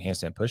wall-facing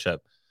handstand pushup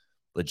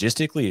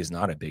logistically is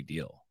not a big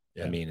deal.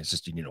 Yeah. I mean, it's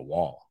just you need a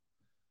wall.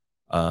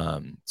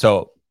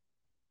 So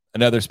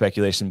another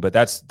speculation, but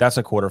that's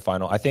a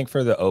quarterfinal. I think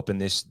for the Open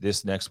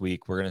this next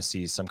week, we're going to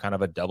see some kind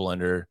of a double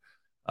under.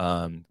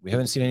 We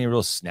haven't seen any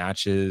real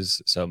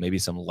snatches, so maybe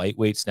some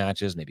lightweight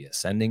snatches, maybe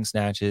ascending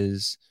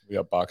snatches. We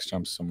got box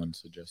jumps, someone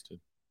suggested.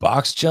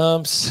 Box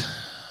jumps.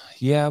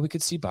 Yeah, we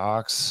could see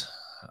box.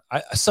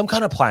 Some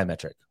kind of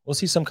plyometric. We'll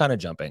see some kind of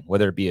jumping,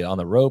 whether it be on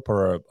the rope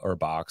or a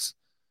box.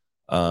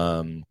 We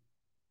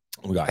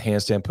got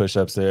handstand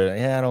push-ups there.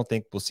 Yeah, I don't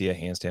think we'll see a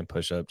handstand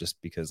push-up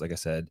just because, like I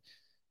said,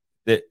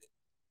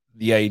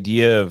 the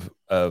idea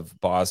of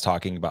Boz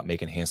talking about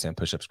making handstand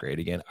push-ups great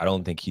again, I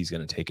don't think he's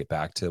going to take it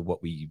back to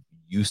what we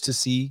used to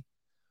see,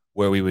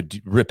 where we would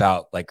rip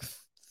out like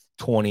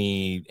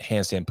 20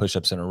 handstand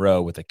push-ups in a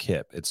row with a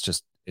kip. It's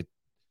just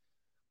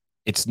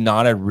it's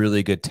not a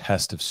really good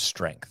test of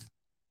strength,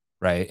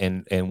 right?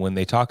 And when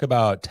they talk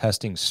about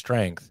testing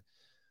strength,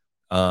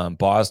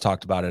 Boz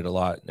talked about it a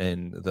lot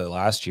in the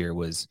last year,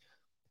 was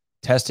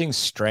testing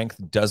strength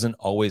doesn't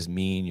always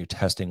mean you're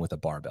testing with a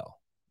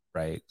barbell,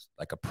 right?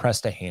 Like a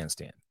press to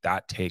handstand,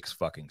 that takes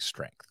fucking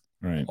strength.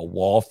 Right. A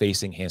wall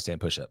facing handstand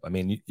pushup. I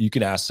mean, you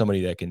can ask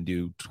somebody that can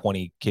do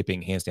 20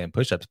 kipping handstand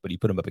pushups, but you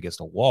put them up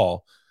against a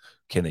wall,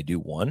 can they do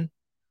one?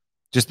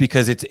 Just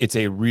because it's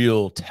a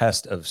real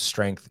test of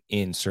strength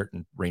in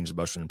certain range of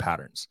motion and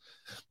patterns.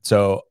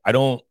 So I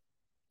don't,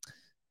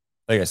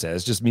 like I said,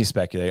 it's just me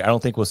speculating. I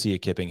don't think we'll see a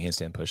kipping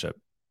handstand pushup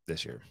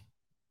this year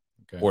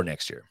or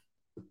next year.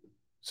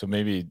 So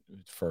maybe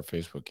for a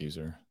Facebook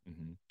user,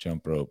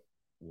 jump rope,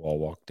 wall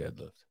walk,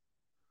 deadlift.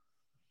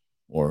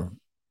 Or,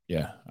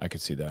 yeah, I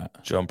could see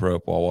that. Jump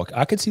rope, wall walk.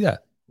 I could see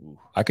that. Ooh.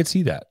 I could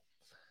see that.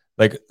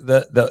 Like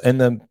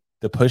the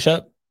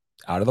push-up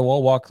out of the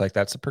wall walk, like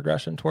that's a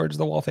progression towards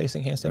the wall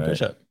facing handstand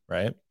push-up,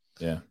 right?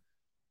 Yeah.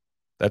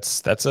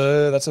 That's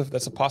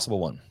a possible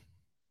one.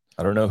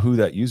 I don't know who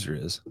that user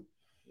is.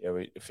 Yeah,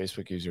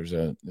 Facebook users,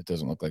 it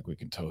doesn't look like we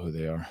can tell who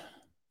they are.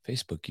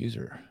 Facebook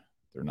user,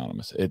 they're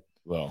anonymous.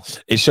 Well,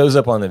 it shows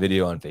up on the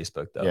video on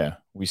Facebook, though. Yeah,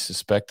 we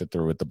suspect that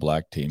they're with the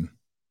black team.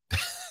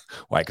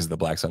 Why? Because of the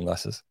black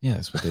sunglasses? Yeah,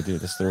 that's what they do.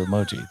 That's their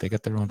emoji. They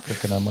got their own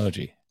freaking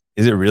emoji.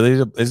 Is it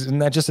really? Isn't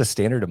that just a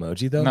standard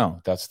emoji, though?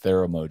 No, that's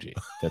their emoji.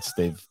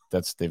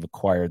 They've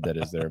acquired that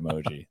as their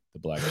emoji, the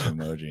black team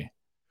emoji.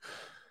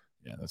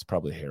 Yeah, that's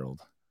probably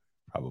Harold,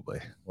 probably,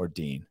 or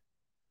Dean,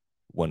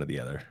 one or the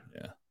other.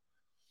 Yeah.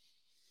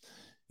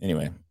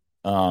 Anyway,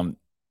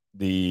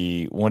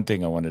 the one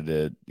thing I wanted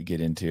to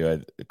get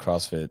into,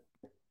 CrossFit.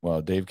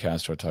 Well, Dave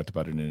Castro talked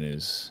about it in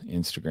his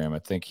Instagram. I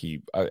think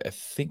he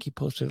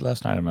posted it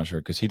last night. I'm not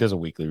sure, because he does a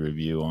weekly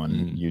review on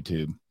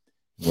YouTube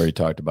where he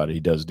talked about it.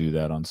 He does do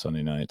that on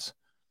Sunday nights.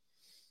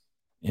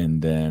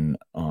 And then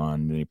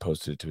he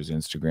posted it to his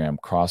Instagram.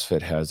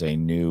 CrossFit has a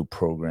new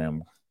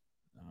program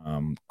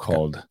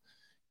called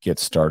Get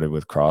Started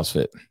with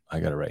CrossFit. I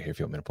got it right here if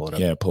you want me to pull it up.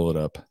 Yeah, pull it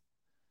up,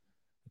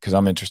 because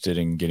I'm interested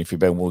in getting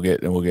feedback. We'll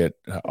get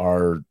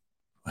our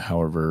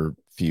however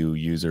few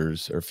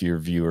users or few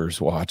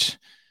viewers watch.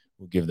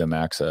 We'll give them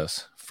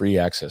free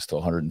access to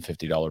a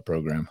 $150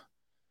 program.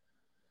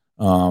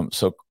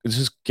 So this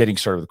is getting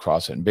started with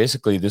CrossFit. And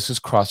basically, this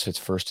is CrossFit's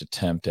first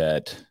attempt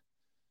at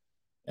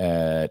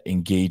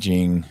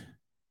engaging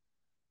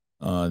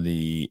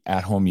the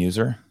at-home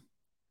user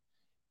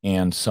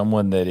and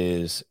someone that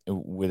is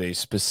with a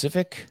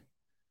specific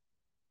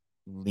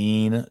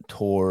lean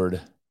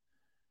toward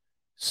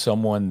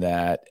someone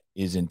that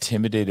is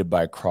intimidated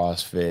by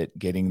CrossFit,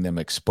 getting them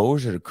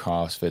exposure to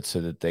CrossFit so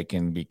that they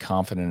can be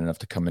confident enough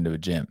to come into a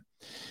gym.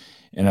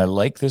 And I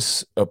like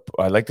this.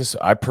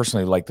 I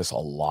personally like this a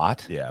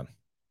lot. Yeah.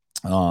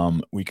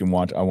 We can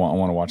watch. I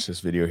want to watch this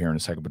video here in a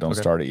second, but don't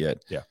start it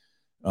yet. Yeah.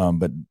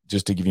 But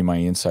just to give you my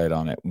insight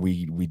on it,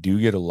 we do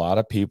get a lot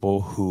of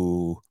people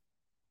who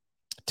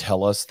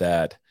tell us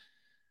that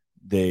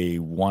they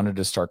wanted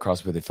to start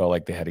CrossFit. They felt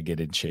like they had to get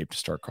in shape to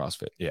start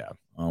CrossFit. Yeah.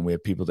 We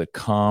have people that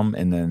come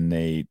and then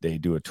they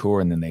do a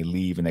tour and then they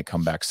leave and they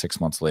come back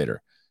 6 months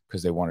later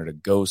because they wanted to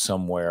go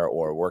somewhere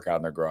or work out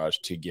in their garage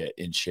to get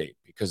in shape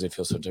because they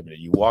feel so intimidated.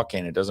 You walk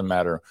in, it doesn't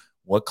matter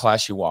what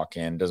class you walk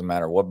in, it doesn't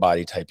matter what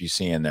body type you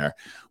see in there.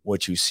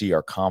 What you see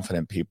are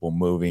confident people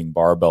moving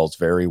barbells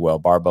very well,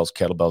 barbells,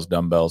 kettlebells,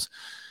 dumbbells,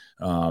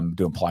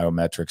 doing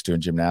plyometrics, doing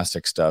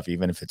gymnastic stuff.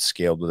 Even if it's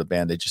scaled with a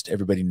band,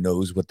 everybody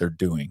knows what they're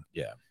doing.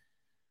 Yeah.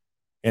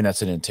 And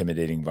that's an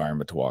intimidating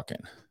environment to walk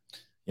in.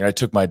 You know, I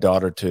took my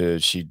daughter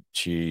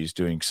she's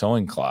doing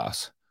sewing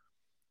class.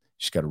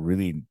 She's got a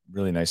really,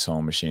 really nice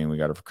sewing machine. We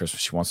got her for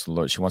Christmas. She wants to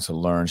learn.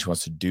 She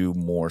wants to do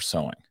more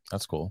sewing.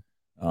 That's cool.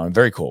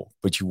 Very cool.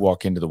 But you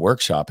walk into the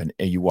workshop and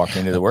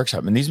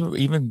these were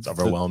even it's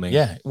overwhelming.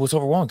 It was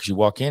overwhelming because you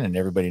walk in and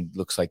everybody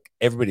looks like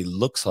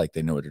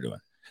they know what they're doing.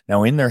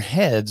 Now in their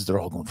heads, they're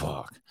all going,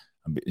 fuck.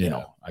 You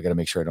know, I got to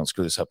make sure I don't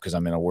screw this up because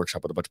I'm in a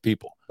workshop with a bunch of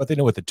people. But they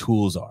know what the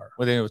tools are.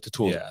 Well, they know what the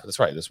tools are. That's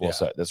right. That's well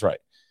said. That's right.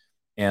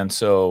 And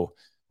so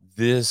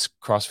this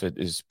CrossFit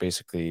is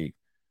basically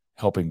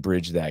helping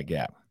bridge that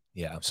gap.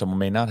 Yeah. Someone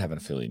may not have an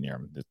affiliate near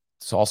them.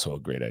 It's also a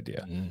great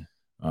idea.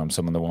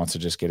 Someone that wants to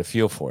just get a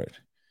feel for it.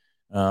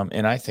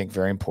 And I think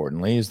very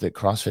importantly is that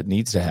CrossFit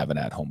needs to have an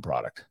at-home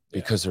product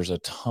because there's a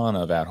ton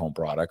of at-home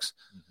products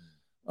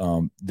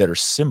that are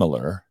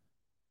similar.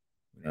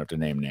 We don't have to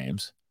name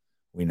names.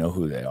 We know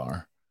who they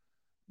are,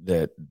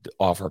 that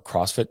offer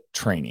CrossFit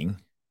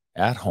training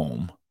at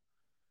home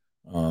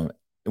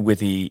with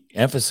the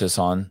emphasis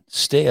on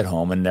stay at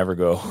home and never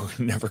go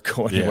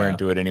anywhere and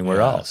do it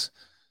anywhere else.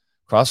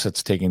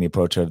 CrossFit's taking the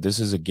approach of this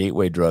is a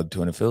gateway drug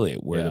to an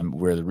affiliate where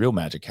the real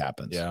magic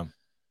happens. Yeah.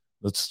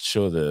 Let's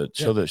show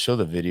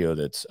the video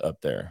that's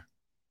up there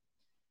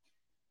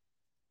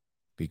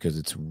because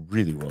it's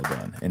really well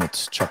done. And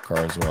it's Chuck Carr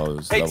as well. It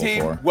was hey level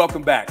team, 4.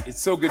 Welcome back.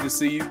 It's so good to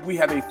see you. We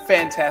have a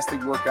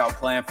fantastic workout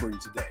plan for you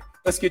today.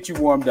 Let's get you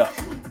warmed up.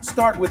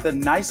 Start with a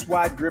nice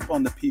wide grip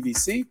on the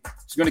PVC.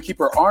 She's going to keep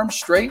her arms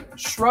straight,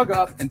 shrug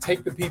up, and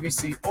take the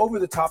PVC over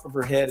the top of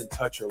her head and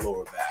touch her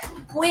lower back.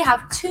 We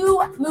have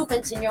 2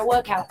 movements in your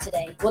workout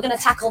today. We're going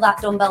to tackle that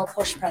dumbbell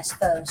push press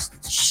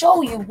first,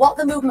 show you what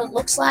the movement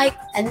looks like,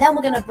 and then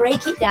we're going to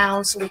break it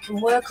down so we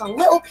can work on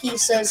little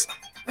pieces.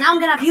 Now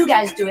I'm going to have you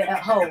guys do it at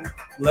home.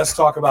 Let's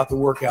talk about the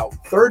workout.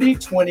 30,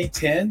 20,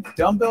 10,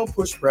 dumbbell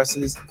push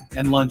presses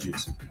and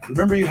lunges.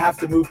 Remember, you have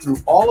to move through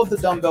all of the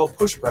dumbbell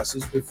push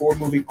presses before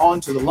moving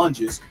on to the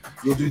lunges.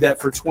 You'll do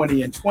that for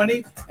 20 and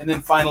 20, and then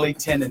finally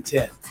 10 and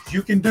 10.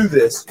 You can do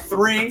this.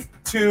 3,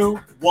 2,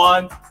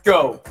 1,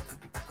 go.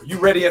 Are you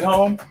ready at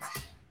home?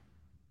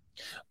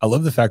 I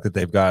love the fact that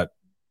they've got,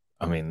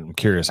 I'm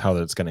curious how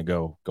that's going to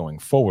go going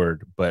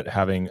forward, but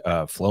having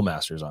Flow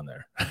Masters on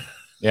there.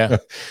 Yeah.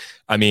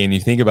 You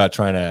think about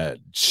trying to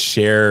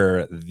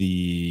share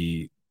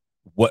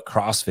what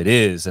CrossFit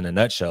is in a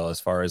nutshell,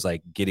 as far as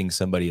like getting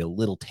somebody a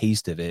little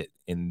taste of it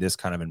in this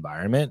kind of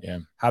environment. Yeah.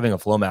 Having a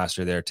Flow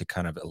Master there to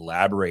kind of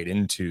elaborate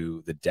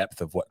into the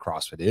depth of what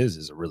CrossFit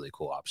is a really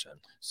cool option.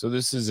 So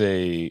this is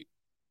a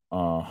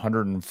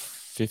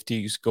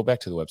 150. Go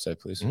back to the website,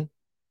 please. To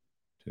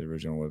the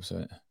original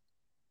website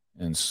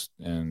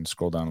and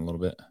scroll down a little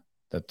bit.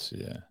 That's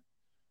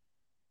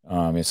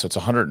So it's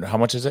 100. How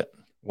much is it?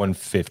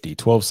 150.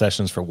 12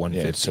 sessions for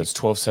 150. Yeah, so it's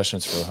 12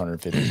 sessions for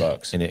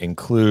 $150, and it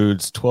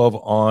includes 12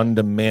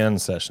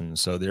 on-demand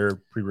sessions, so they're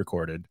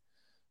pre-recorded.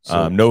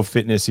 So, No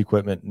fitness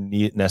equipment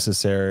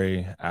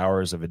necessary.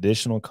 Hours of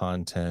additional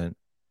content.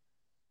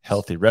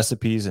 Healthy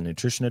recipes and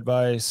nutrition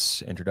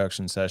advice.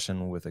 Introduction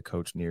session with a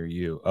coach near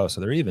you. Oh,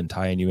 so they're even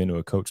tying you into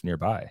a coach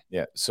nearby.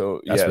 Yeah.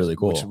 So that's really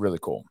cool. Which is really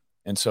cool.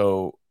 And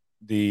so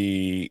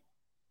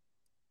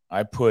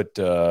I put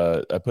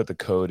the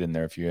code in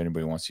there if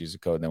anybody wants to use the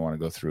code and they want to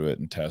go through it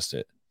and test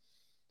it.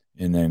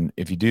 And then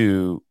if you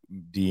do,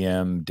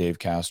 DM Dave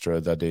Castro,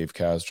 the Dave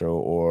Castro,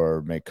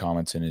 or make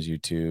comments in his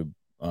YouTube,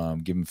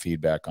 give him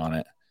feedback on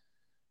it.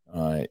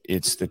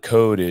 The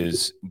code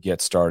is get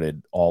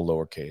started, all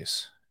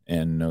lowercase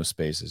and no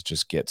spaces,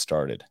 just get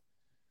started.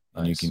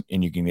 Nice.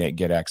 And you can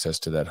get access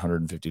to that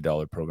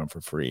 $150 program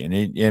for free,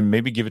 and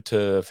maybe give it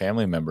to a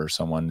family member or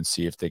someone and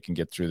see if they can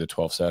get through the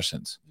 12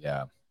 sessions.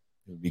 Yeah.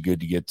 It would be good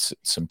to get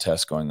some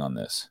tests going on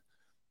this.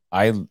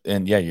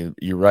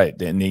 You're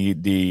right. And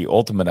the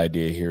ultimate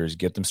idea here is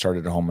get them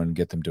started at home and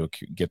get them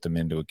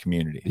into a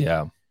community.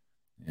 Yeah.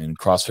 And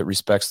CrossFit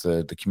respects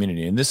the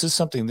community. And this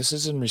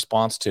is in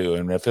response to,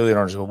 and affiliate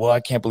owners go, well, I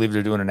can't believe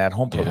they're doing an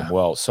at-home program. Yeah.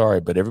 Well,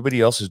 sorry, but everybody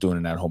else is doing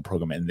an at-home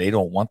program and they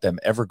don't want them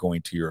ever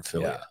going to your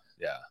affiliate.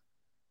 Yeah.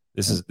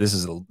 This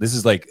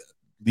is like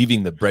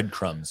leaving the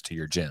breadcrumbs to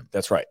your gym.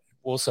 That's right.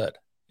 Well said.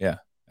 Yeah.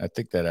 I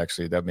think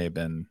that may have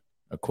been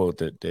a quote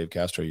that Dave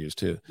Castro used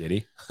too. Did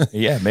he?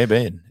 Yeah,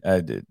 maybe.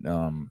 I did.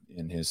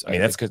 In his,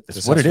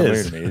 that's what it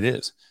is. To me. It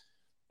is.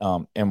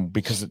 And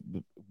because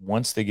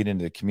once they get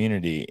into the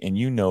community,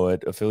 and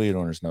affiliate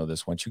owners know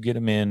this, once you get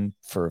them in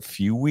for a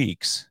few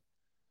weeks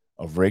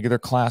of regular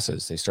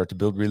classes, they start to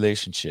build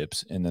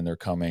relationships, and then they're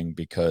coming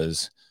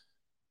because,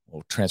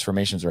 well,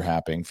 transformations are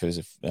happening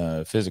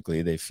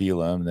physically. They feel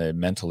them.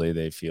 Mentally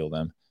they feel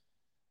them.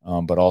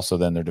 But also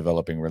then they're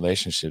developing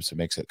relationships. It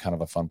makes it kind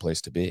of a fun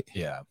place to be.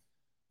 Yeah.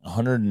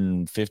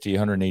 150,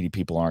 180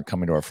 people aren't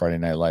coming to our Friday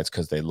Night Lights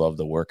because they love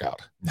the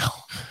workout. No,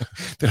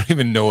 they don't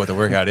even know what the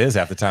workout is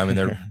half the time,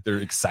 and they're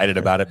excited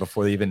about it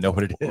before they even know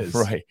what it is.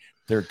 Right.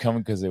 They're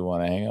coming because they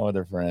want to hang out with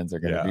their friends. They're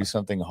going to do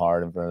something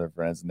hard in front of their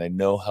friends, and they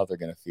know how they're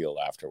going to feel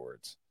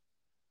afterwards.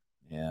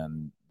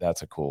 And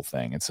that's a cool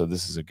thing. And so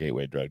this is a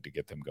gateway drug to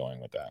get them going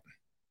with that.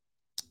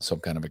 So I'm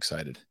kind of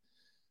excited.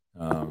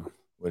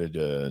 What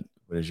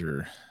is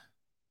your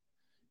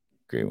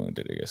great one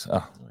did I guess?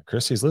 Oh,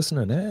 Chrissy's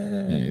listening.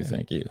 Hey,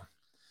 thank you.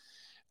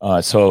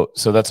 So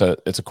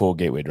it's a cool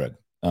gateway drug,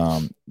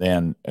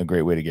 and a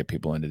great way to get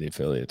people into the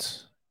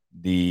affiliates.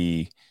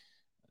 The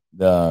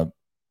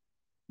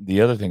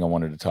other thing I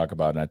wanted to talk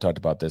about, and I talked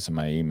about this in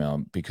my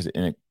email because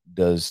it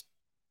does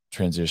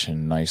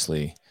transition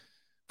nicely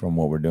from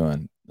what we're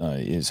doing,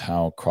 is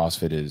how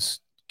CrossFit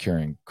is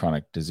curing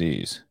chronic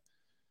disease,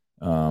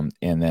 and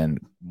then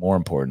more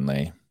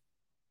importantly,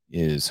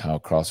 is how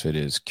CrossFit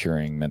is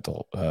curing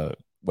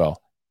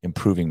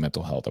improving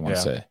mental health. I want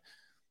to say,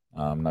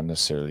 not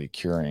necessarily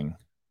curing.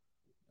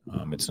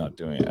 It's not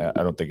doing,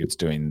 I don't think it's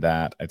doing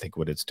that. I think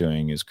what it's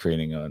doing is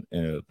creating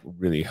a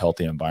really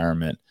healthy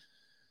environment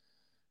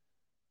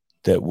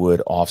that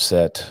would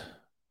offset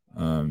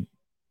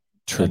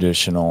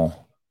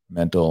traditional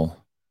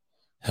mental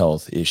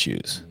health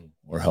issues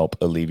or help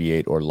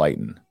alleviate or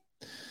lighten.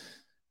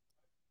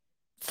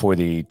 For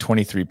the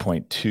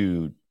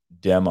 23.2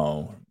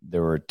 demo,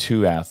 there were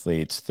 2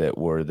 athletes that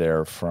were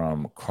there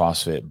from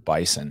CrossFit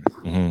Bison.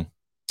 Mm-hmm.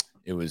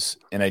 It was,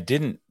 and I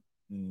didn't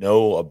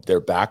know of their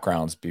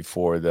backgrounds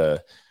before I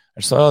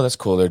just thought, oh, that's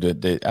cool.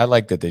 I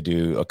like that they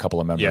do a couple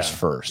of members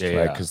first,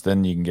 right? Because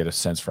then you can get a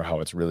sense for how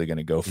it's really going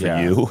to go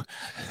for you.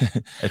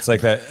 It's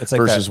like that. It's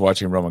like versus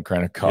watching Roman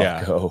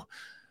Krenikov go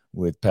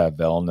with Pat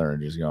Vellner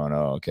and just going,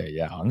 oh, okay,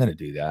 yeah, I'm going to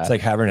do that. It's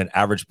like having an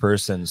average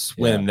person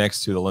swim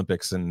next to the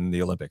Olympics and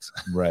the Olympics.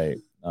 Right.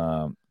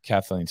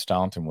 Kathleen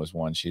Staunton was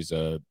one. She's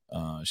a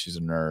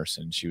nurse,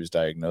 and she was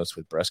diagnosed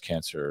with breast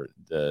cancer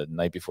the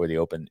night before the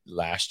Open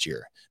last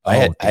year.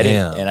 I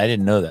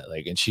didn't know that.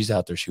 and she's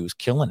out there. She was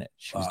killing it.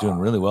 She was doing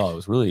really well. It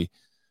was really,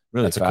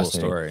 really That's fascinating.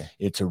 A cool story.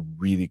 It's a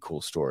really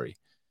cool story.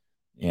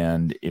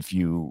 And if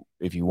you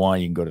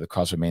want, you can go to the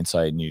CrossFit main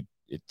site, and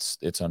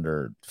it's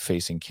under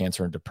Facing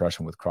Cancer and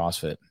Depression with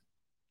CrossFit.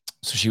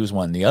 So she was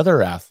one. The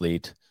other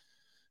athlete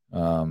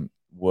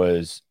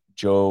was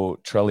Joel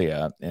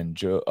Trelia.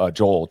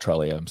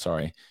 I'm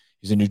sorry.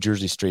 He's a New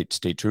Jersey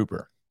state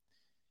trooper.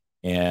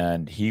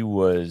 And he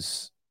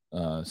was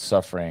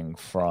suffering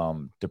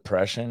from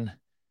depression,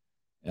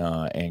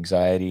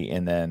 anxiety,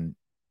 and then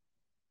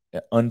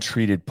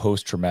untreated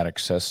post-traumatic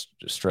stress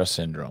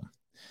syndrome.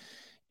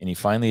 And he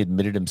finally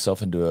admitted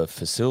himself into a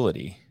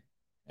facility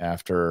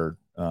after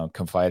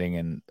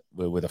confiding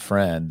with a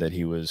friend that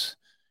he was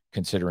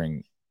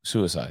considering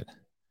suicide.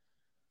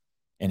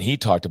 And he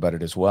talked about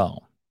it as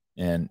well.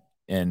 And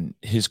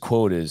his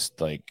quote is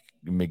like,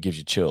 it gives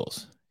you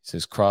chills. He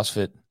says,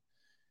 CrossFit,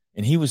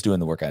 and he was doing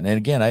the workout. And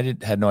again, I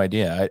had no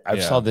idea. I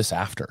saw this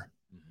after.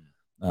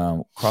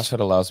 CrossFit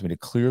allows me to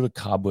clear the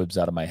cobwebs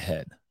out of my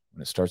head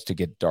when it starts to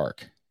get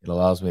dark It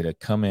allows me to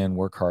come in,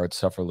 work hard,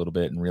 suffer a little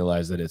bit, and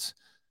realize that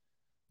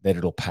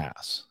it'll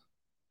pass.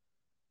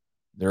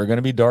 There are going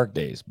to be dark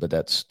days, but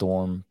that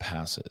storm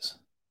passes.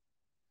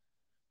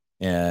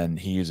 And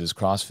he uses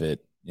CrossFit,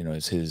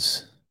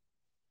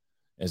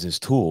 as his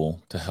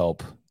tool to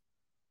help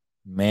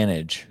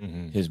manage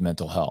his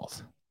mental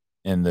health.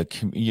 And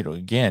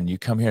again, you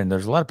come here and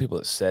there's a lot of people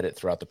that said it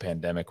throughout the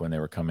pandemic when they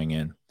were coming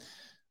in.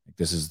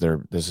 They're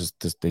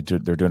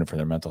doing it for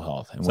their mental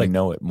health. And we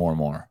know it more and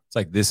more. It's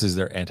like, this is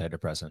their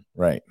antidepressant.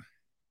 Right.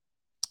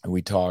 And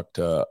we talked,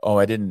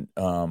 in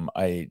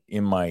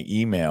my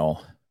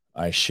email,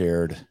 I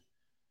shared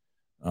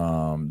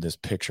this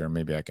picture.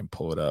 Maybe I can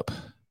pull it up.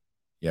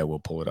 Yeah, we'll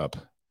pull it up.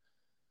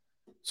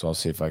 So I'll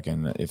see if I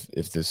can,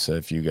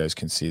 if you guys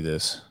can see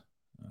this.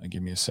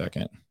 Give me a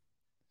second.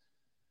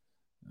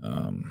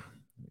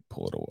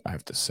 Pull it. I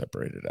have to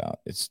separate it out.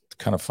 It's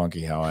kind of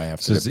funky how I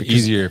have to. It's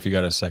easier if you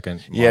got a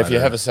second. Yeah, if you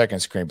have a second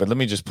screen. But let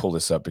me just pull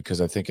this up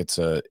because I think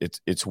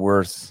it's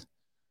worth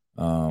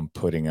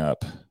putting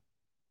up.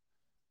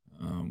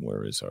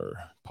 Where is our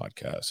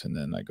podcast? And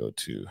then I go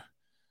to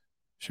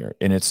share,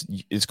 and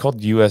it's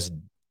called U.S.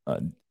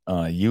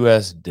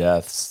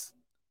 deaths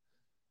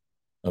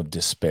of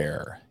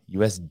despair.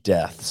 U.S.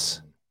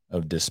 deaths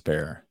of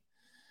despair,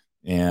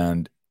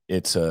 and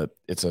it's a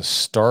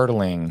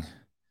startling.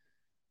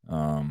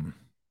 Let's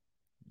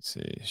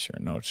see. Sure.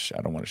 No,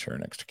 I don't want to share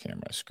an extra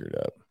camera. I screwed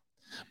up.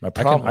 My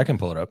problem. I can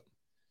pull it up.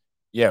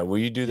 Yeah. Will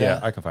you do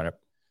that? Yeah, I can find it.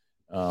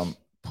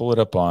 Pull it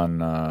up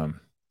on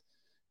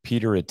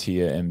Peter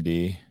Attia,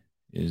 MD,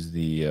 is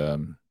the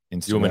Instagram. Do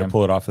you want me to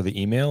pull it off of the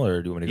email,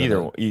 or do you want me to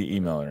go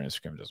email or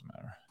Instagram? Doesn't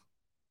matter.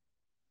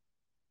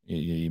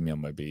 Email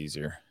might be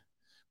easier,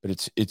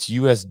 but it's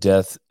U.S.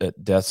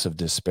 deaths of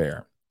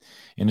despair.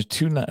 In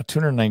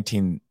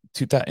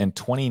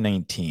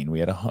 2019, we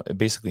had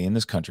basically in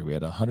this country we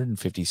had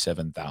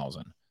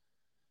 157,000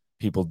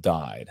 people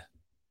died.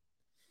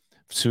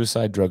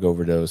 Suicide, drug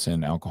overdose,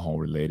 and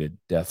alcohol-related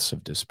deaths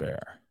of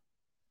despair.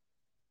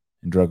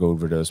 And drug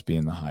overdose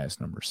being the highest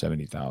number,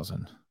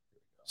 70,000.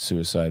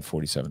 Suicide,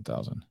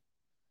 47,000.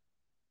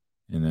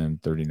 And then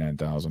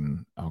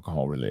 39,000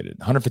 alcohol-related.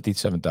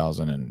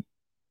 157,000 in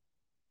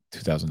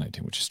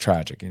 2019, which is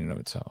tragic in and of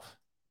itself.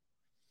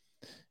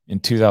 In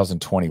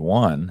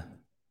 2021,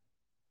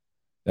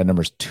 that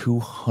number is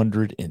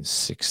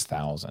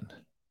 206,000.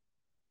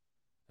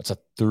 That's a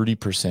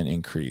 30%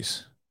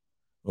 increase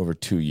over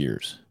 2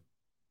 years.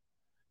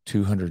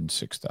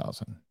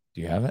 206,000.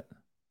 Do you have it?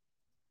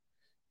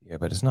 Yeah,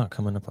 but it's not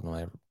coming up on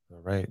the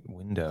right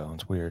window.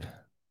 It's weird.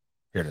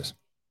 Here it is.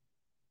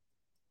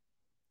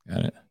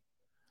 Got it?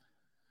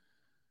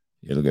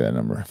 Yeah, look at that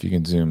number. If you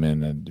can zoom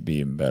in, that'd be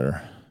even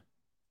better.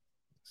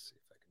 Let's see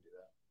if I can do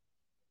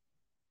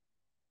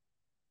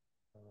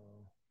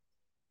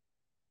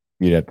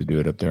that. You'd have to do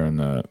it up there in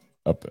the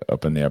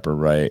up in the upper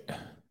right.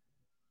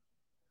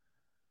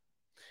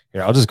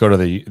 Yeah, I'll just go to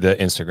the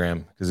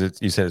Instagram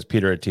because you said it's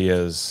Peter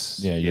Attia's.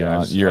 Yeah,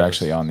 you're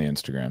actually on the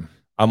Instagram.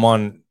 I'm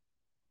on.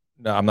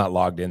 No, I'm not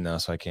logged in though,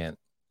 so I can't.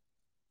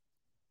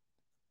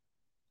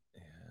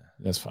 Yeah,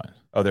 that's fine.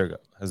 Oh, there we go.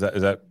 Is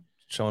that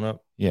showing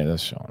up? Yeah,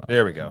 that's showing up.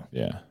 There we go.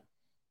 Yeah.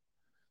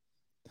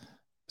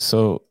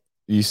 So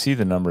you see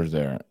the numbers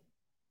there,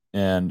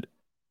 and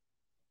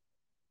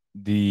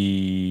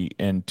the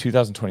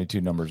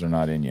 2022 numbers are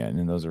not in yet,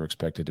 and those are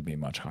expected to be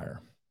much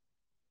higher.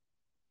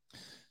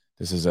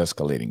 This is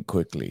escalating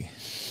quickly.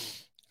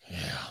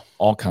 Yeah,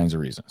 all kinds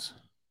of reasons: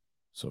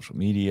 social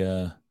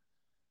media,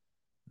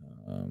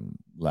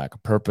 lack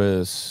of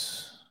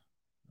purpose,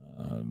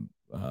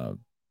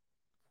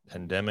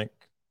 pandemic.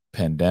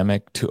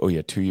 2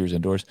 years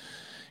indoors.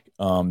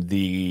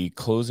 The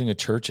closing of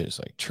churches,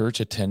 like church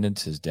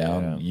attendance is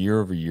down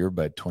year over year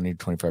by 20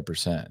 to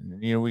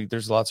 25%.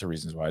 There's lots of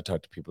reasons why I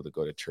talk to people that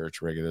go to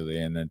church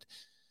regularly, and then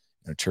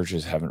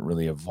churches haven't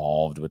really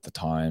evolved with the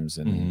times,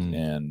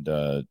 and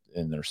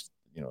there's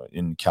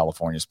in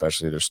California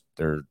especially,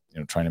 they're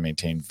trying to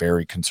maintain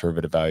very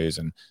conservative values,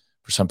 and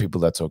for some people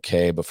that's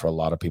okay, but for a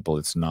lot of people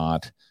it's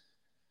not.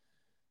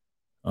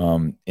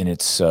 And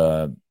it's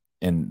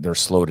and they're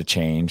slow to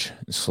change,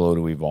 slow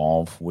to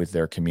evolve with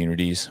their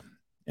communities.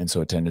 And so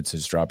attendance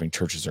is dropping.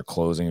 Churches are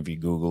closing. If you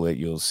Google it,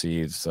 you'll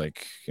see it's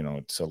like,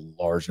 it's a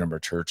large number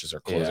of churches are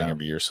closing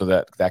every year. So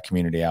that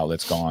community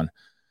outlet's gone.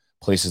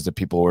 Places that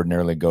people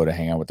ordinarily go to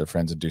hang out with their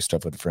friends and do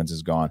stuff with their friends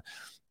is gone.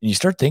 And you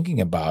start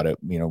thinking about it,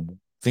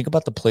 think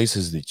about the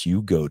places that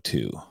you go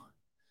to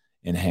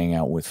and hang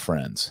out with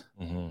friends.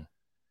 Mm-hmm.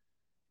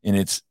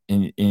 And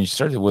you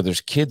start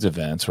there's kids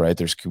events, right?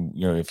 There's,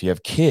 if you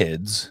have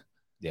kids,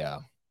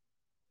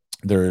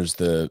 there's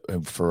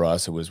for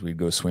us, we'd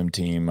go swim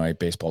team, my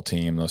baseball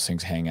team, those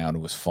things hang out. It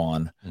was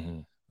fun.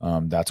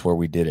 Mm-hmm. That's where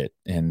we did it.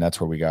 And that's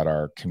where we got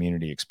our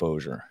community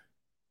exposure.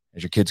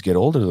 As your kids get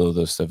older, though,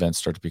 those events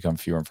start to become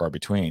fewer and far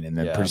between. And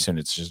then pretty soon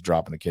it's just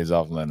dropping the kids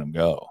off and letting them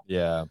go.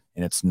 Yeah.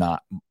 And it's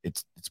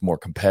more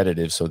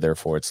competitive. So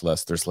therefore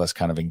there's less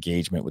kind of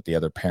engagement with the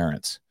other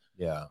parents.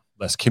 Yeah.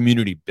 Less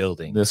community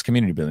building.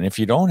 If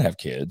you don't have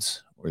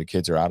kids or the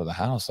kids are out of the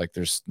house, like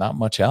there's not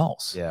much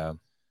else. Yeah.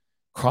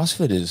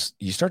 CrossFit is,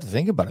 you start to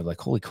think about it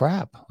like, holy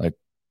crap, like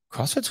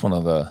CrossFit's one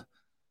of the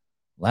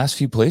last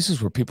few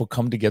places where people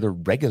come together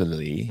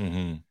regularly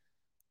and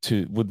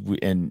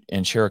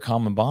share a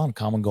common bond,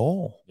 common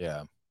goal.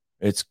 Yeah.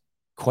 It's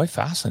quite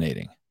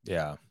fascinating.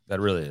 Yeah, that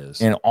really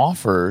is. And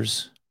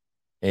offers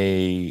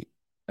a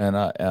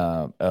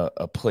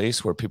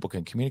place where people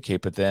can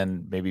communicate, but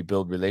then maybe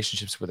build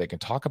relationships where they can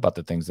talk about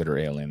the things that are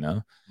ailing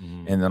them,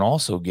 and then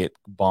also get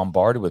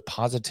bombarded with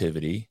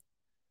positivity,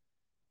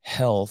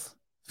 health,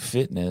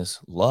 fitness,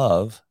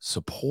 love,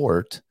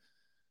 support.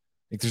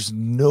 Like there's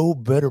no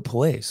better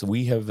place.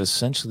 We have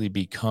essentially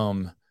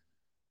become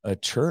a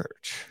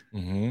church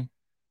in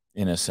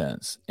a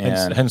sense.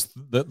 And hence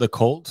the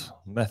cult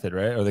method,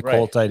 right? Or the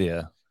cult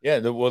idea. Yeah,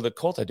 the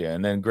cult idea.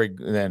 And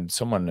then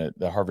someone at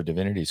the Harvard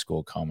Divinity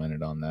School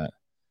commented on that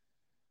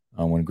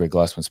when Greg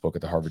Glassman spoke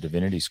at the Harvard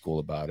Divinity School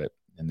about it.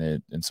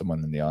 And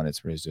someone in the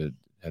audience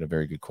had a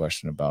very good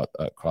question about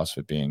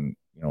CrossFit being,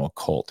 a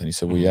cult. And he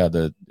said, well, yeah,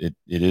 it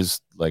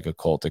is like a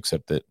cult,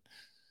 except that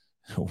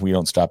we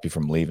don't stop you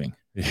from leaving.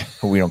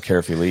 We don't care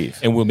if you leave,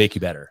 and we'll make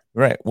you better.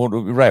 Right. We'll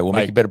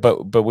make you better.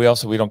 But we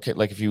don't care.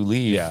 Like if you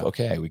leave,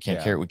 okay, we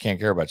can't care. We can't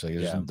care about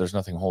you. There's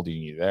nothing holding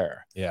you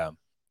there. Yeah.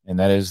 And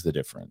that is the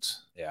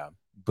difference. Yeah.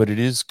 But it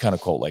is kind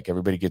of cult. Like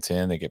everybody gets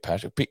in, they get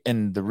passionate.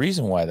 And the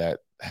reason why that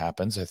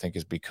happens, I think,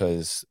 is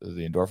because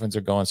the endorphins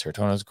are going,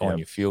 serotonin is going,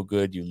 you feel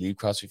good, you leave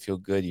CrossFit, you feel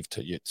good.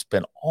 It's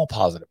been all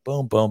positive.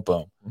 Boom, boom,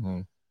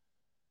 boom.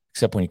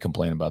 Except when you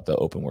complain about the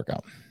open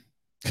workout.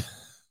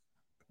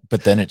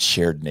 But then it's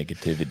shared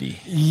negativity.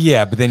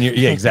 Yeah, but then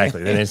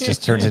exactly. Then it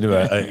just turns into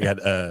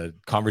a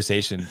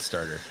conversation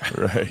starter.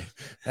 Right.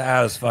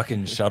 Those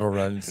fucking shuttle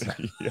runs.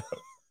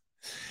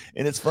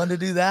 And it's fun to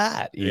do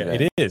that. Yeah,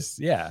 it is.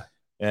 Yeah.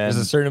 And there's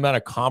a certain amount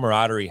of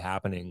camaraderie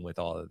happening with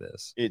all of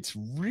this. It's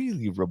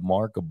really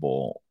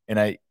remarkable.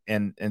 And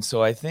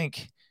so I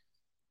think,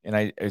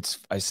 I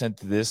sent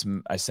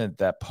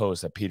that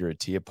post, that Peter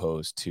Attia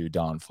post, to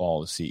Don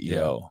Fall, the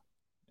CEO. Yeah.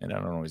 And I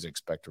don't always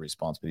expect a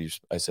response, but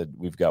I said,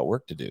 we've got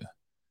work to do.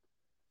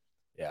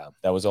 Yeah.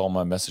 That was all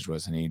my message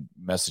was. And he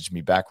messaged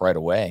me back right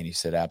away. And he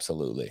said,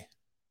 absolutely.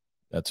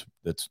 That's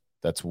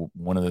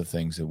one of the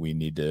things that we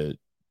need to,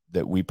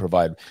 that we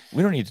provide.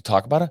 We don't need to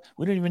talk about it.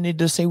 We don't even need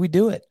to say we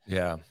do it.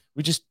 Yeah.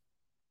 We just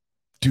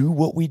do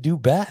what we do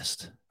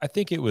best. I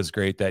think it was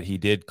great that he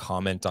did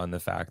comment on the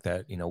fact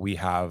that, we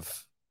have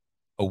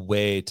a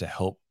way to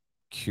help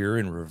cure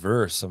and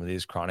reverse some of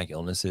these chronic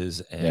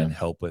illnesses and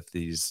help with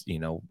these,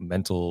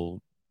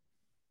 mental,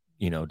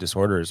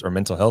 disorders or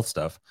mental health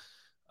stuff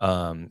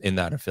in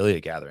that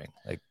affiliate gathering.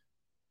 Like,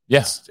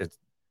 yes,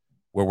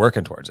 we're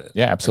working towards it.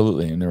 Yeah,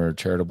 absolutely. And there are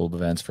charitable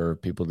events for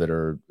people that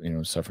are,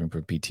 suffering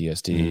from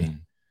PTSD.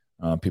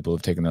 People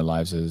have taken their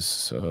lives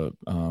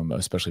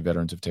especially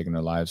veterans have taken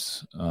their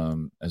lives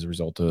as a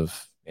result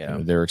of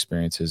their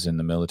experiences in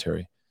the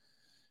military.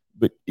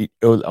 But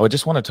I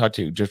just want to talk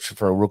to you just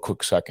for a real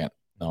quick second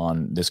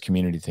on this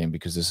community thing,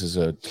 because this is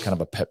a kind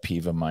of a pet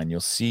peeve of mine. You'll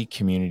see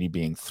community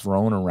being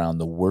thrown around,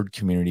 the word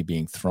community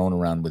being thrown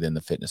around within the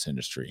fitness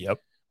industry.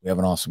 Yep. We have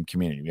an awesome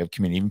community. We have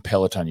community. Even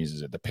Peloton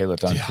uses it. The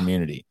Peloton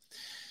community.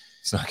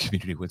 It's not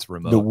community. It's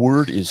remote. The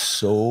word is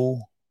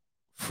so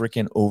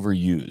freaking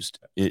overused.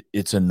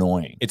 It's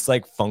annoying. It's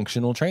like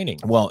functional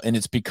training. Well, and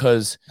it's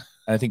because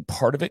I think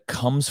part of it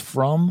comes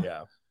from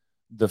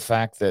the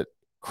fact that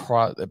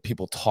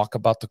people talk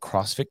about the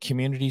CrossFit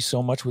community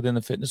so much within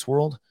the fitness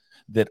world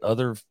that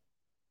other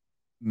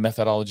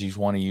methodologies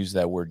want to use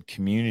that word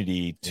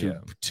community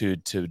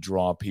to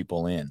draw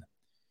people in.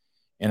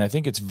 And I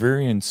think it's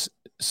very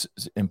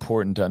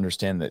important to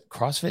understand that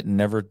CrossFit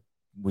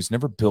was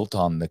never built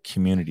on the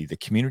community. The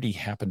community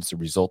happens as a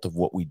result of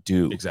what we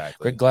do.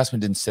 Exactly. Greg Glassman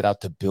didn't set out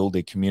to build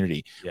a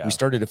community. Yeah. We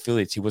started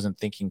affiliates. He wasn't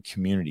thinking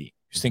community.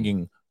 He was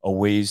thinking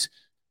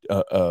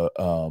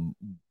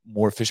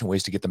more efficient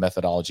ways to get the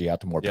methodology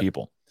out to more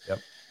people. Yep.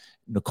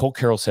 Nicole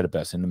Carroll said it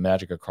best in the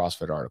Magic of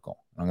CrossFit article.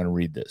 I'm going to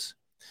read this.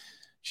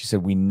 She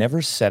said, we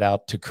never set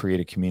out to create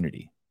a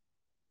community,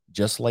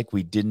 just like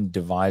we didn't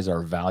devise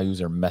our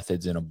values or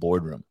methods in a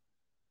boardroom.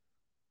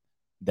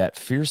 That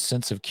fierce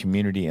sense of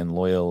community and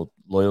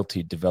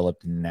loyalty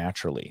developed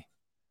naturally.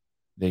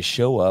 They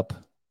show up,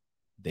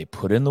 they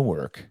put in the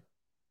work,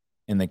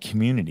 and the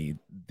community,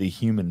 the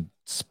human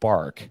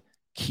spark,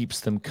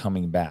 keeps them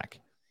coming back.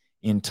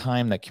 In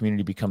time, that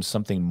community becomes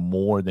something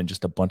more than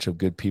just a bunch of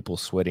good people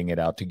sweating it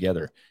out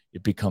together.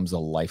 It becomes a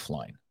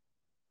lifeline.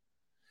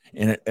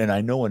 And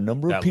I know a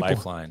number of people.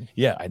 Lifeline.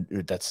 Yeah,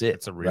 that's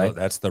it.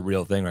 That's the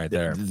real thing right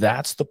there.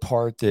 That's the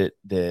part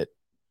that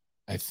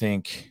I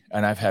think,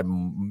 and I've had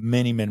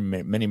many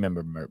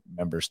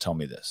members tell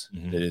me this,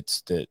 that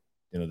it's that,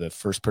 the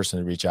first person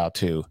to reach out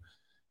to,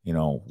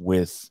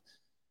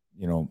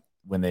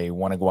 when they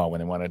want to go out, when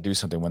they want to do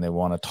something, when they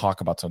want to talk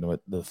about something,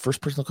 the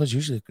first person that calls is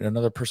usually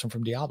another person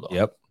from Diablo.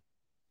 Yep.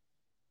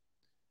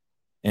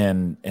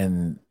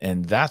 And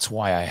that's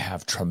why I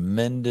have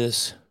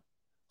tremendous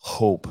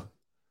hope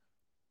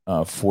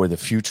for the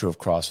future of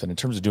CrossFit in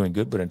terms of doing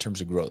good, but in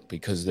terms of growth,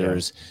 because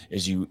there's,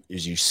 as you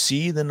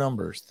see the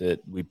numbers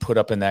that we put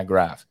up in that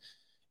graph,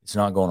 It's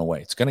not going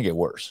away. It's going to get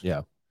worse. Yeah.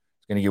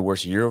 It's going to get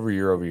worse year over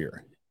year over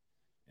year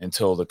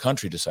until the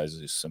country decides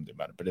to do something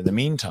about it. But in the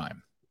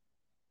meantime,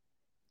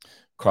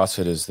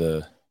 CrossFit is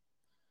the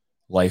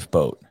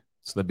lifeboat.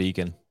 It's the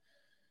beacon.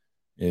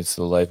 It's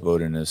the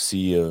lifeboat in a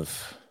sea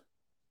of,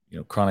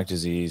 chronic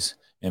disease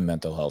and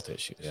mental health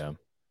issues. Yeah.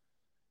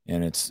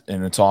 And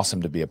it's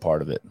awesome to be a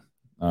part of it.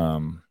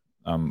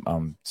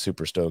 I'm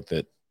super stoked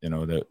that,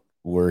 that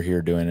we're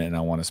here doing it, and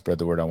I want to spread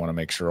the word. I want to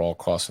make sure all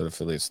CrossFit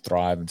affiliates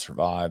thrive and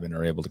survive and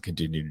are able to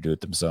continue to do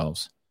it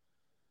themselves.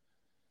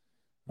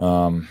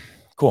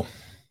 Cool.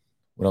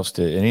 What else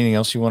anything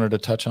else you wanted to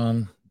touch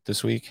on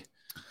this week?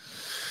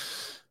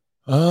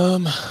 No,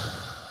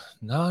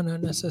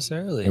 not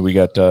necessarily. We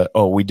got,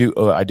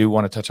 I do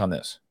want to touch on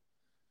this.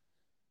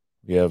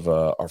 We have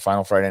our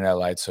Final Friday Night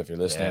Lights. So if you're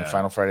listening,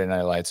 Final Friday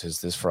Night Lights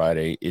is this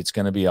Friday. It's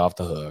going to be off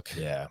the hook.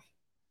 Yeah.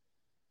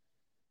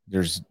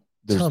 There's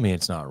Tell me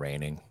it's not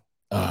raining.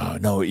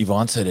 No,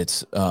 Yvonne said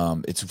it's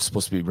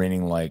supposed to be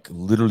raining like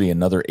literally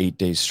another 8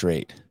 days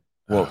straight.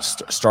 Well,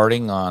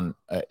 starting on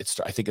I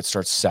think it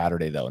starts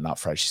Saturday though, not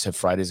Friday. She said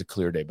Friday's a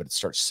clear day, but it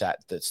starts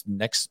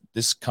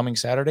this coming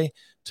Saturday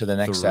to the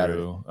next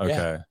Saturday. Okay.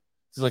 Yeah.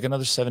 It's like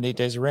another 7 to 8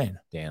 days of rain.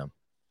 Damn.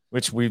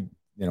 Which we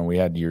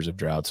had years of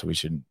drought, so we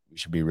should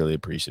be really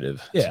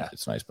appreciative. Yeah,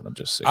 it's nice, but I'm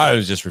just sick. I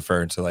was just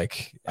referring to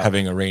like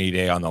having a rainy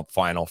day on the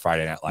final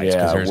Friday Night Lights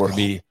because there's going to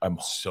be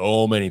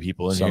so many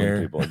people in here.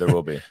 Many people. There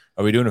will be.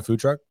 Are we doing a food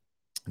truck?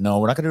 No,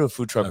 we're not going to do a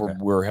food truck. Okay.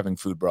 We're having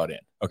food brought in.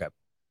 Okay.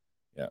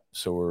 Yeah,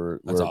 so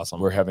that's awesome.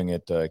 We're having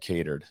it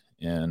catered,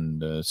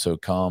 and so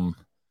come.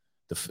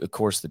 Of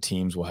course, the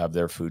teams will have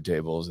their food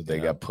tables that they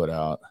got put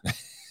out.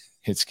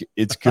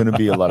 It's going to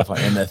be a lot of fun.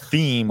 And the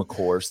theme, of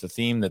course, that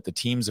the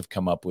teams have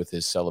come up with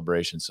is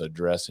celebration. So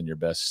dress in your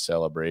best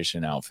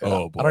celebration outfit.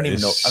 Oh, boy, I don't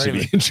even know.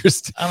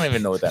 Interesting. I don't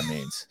even know what that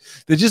means.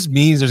 That just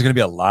means there's going to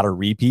be a lot of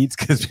repeats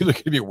because people are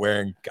going to be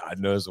wearing God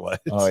knows what.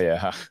 Oh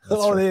yeah.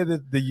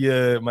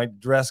 My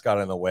dress got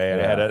in the way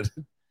and I had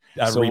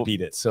to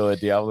repeat it. So at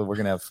Diablo, we're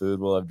going to have food.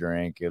 We'll have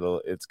drink.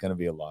 It's going to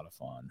be a lot of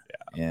fun.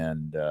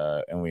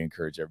 Yeah. And we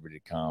encourage everybody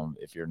to come.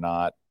 If you're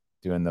not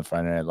doing the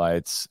Friday Night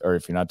Lights, or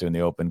if you're not doing the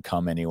open,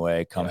 come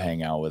anyway. Come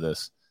hang out with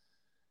us.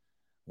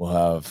 We'll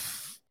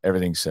have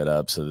everything set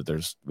up so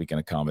that we can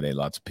accommodate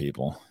lots of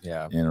people.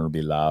 Yeah, and it'll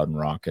be loud and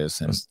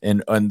raucous. And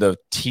the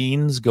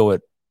teens go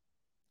at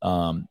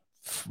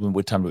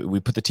what time?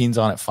 We put the teens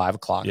on at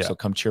 5:00. Yeah. So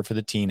come cheer for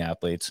the teen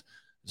athletes.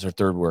 It's our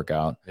third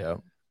workout. Yeah.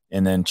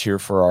 And then cheer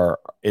for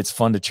it's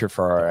fun to cheer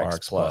for our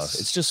RX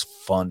Plus. It's just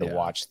fun to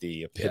watch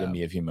the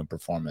epitome of human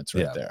performance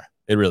right there.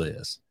 It really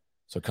is.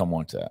 So come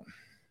watch that.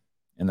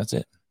 And that's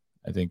it.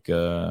 I think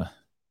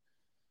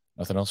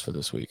nothing else for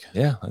this week.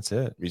 Yeah, that's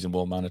it.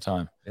 Reasonable amount of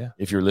time. Yeah.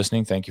 If you're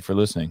listening, thank you for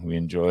listening. We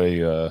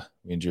enjoy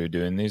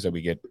doing these.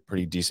 We get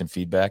pretty decent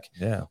feedback.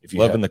 Yeah. If you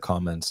loving the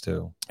comments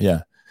too.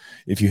 Yeah.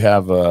 If you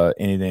have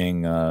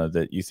anything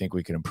that you think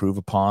we can improve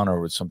upon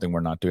or with something we're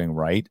not doing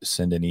right,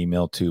 send an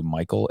email to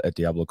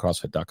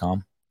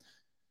michael@diablocrossfit.com.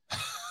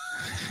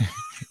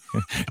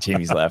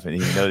 Jamie's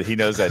laughing. He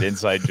knows that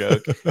inside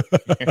joke.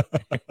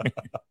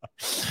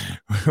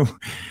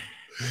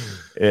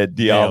 At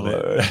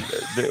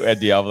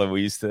Diablo,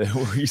 we used to.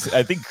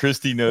 I think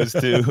Christy knows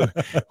too.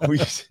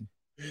 There's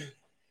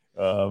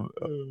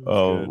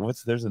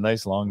a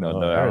nice long note.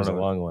 There's a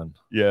long one.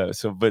 Yeah.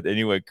 So, but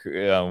anyway,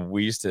 when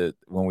we used to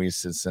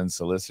send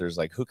solicitors,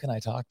 like, who can I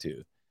talk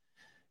to?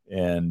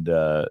 And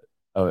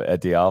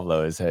at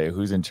Diablo is, hey,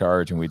 who's in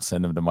charge? And we'd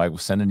send them to Michael.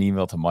 Send an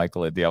email to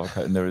Michael at Diablo,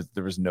 and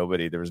there was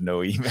nobody. There was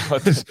no email.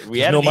 We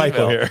had no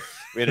Michael here.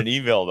 We had an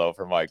email though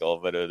for Michael,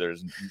 but it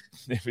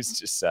was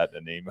just sat in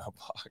an email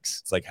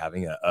box. It's like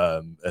having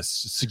a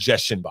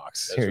suggestion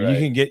box. That's here, right.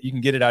 you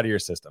can get it out of your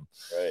system.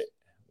 Right.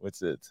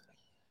 What's it?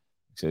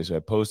 Okay, so I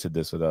posted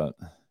this without.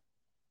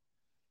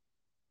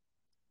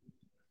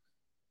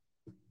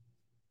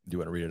 Do you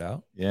want to read it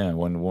out? Yeah,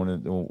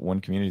 one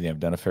community. I've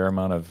done a fair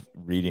amount of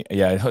reading.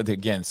 Yeah,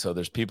 again, so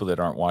there's people that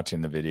aren't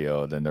watching the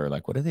video. Then they're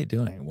like, "What are they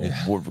doing?"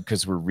 Well,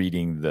 because we're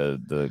reading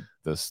the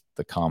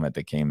comment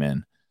that came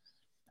in.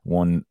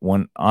 One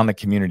on the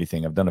community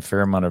thing. I've done a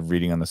fair amount of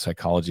reading on the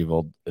psychology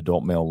of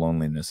adult male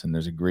loneliness, and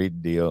there's a great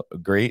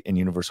and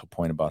universal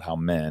point about how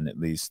men, at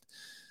least,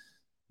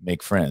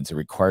 make friends. It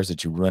requires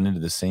that you run into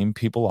the same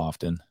people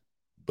often,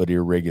 but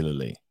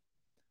irregularly.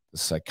 The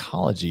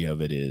psychology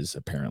of it is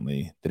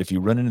apparently that if you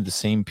run into the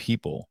same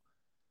people,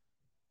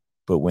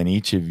 but when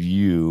each of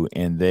you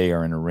and they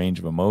are in a range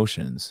of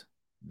emotions,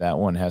 that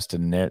one has to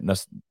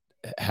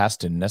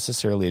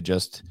necessarily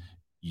adjust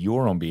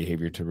your own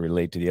behavior to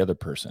relate to the other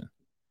person.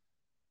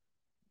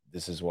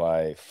 This is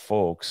why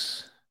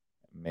folks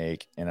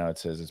make, it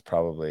says it's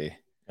probably,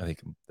 I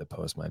think the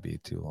post might be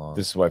too long.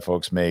 This is why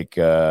folks make,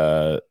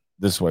 I'm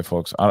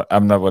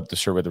not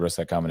sure what the rest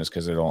of that comment is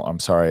because I'm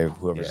sorry,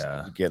 whoever's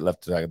get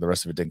left, the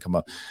rest of it didn't come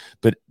up.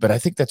 But I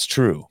think that's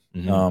true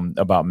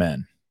about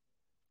men,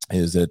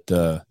 is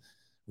that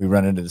we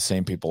run into the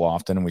same people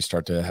often and we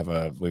start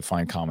to we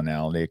find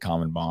commonality, a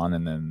common bond,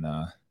 and then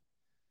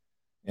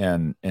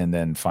and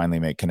then finally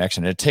make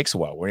connection. It takes a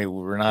while.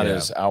 We're not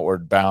as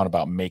outward bound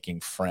about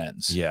making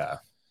friends. Yeah.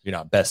 You're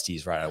not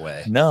besties right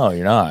away. No,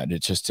 you're not.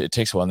 It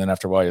takes a while. And then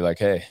after a while, you're like,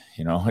 hey,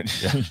 you know,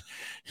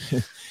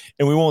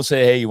 and we won't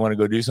say, hey, you want to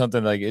go do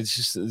something? Like, it's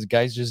just,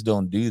 guys just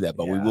don't do that,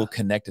 but we will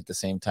connect at the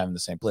same time in the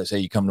same place. Hey,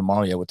 you come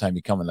tomorrow? Yeah. What time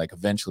you coming? Like,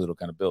 eventually it'll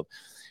kind of build.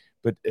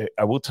 But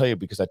I will tell you,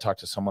 because I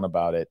talked to someone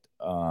about it,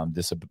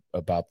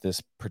 about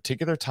this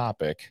particular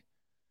topic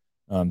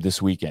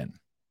this weekend,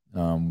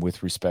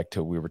 with respect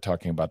to, we were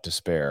talking about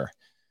despair,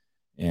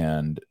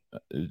 and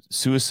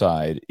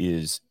suicide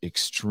is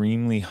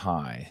extremely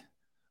high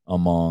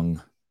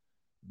among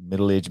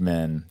middle-aged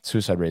men.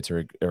 Suicide rates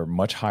are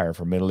much higher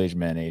for middle-aged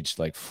men aged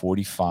like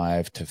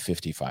 45 to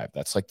 55.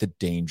 That's like the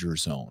danger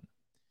zone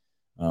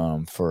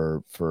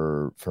for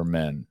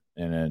men,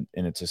 and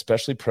it's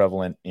especially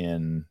prevalent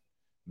in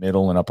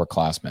middle and upper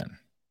class men.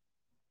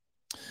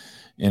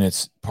 And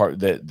it's part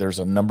that there's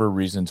a number of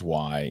reasons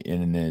why,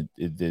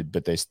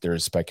 but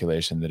there's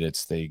speculation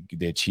that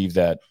they achieve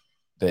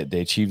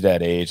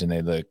that age, and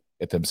they look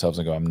at themselves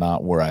and go, I'm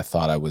not where I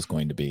thought I was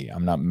going to be.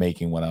 I'm not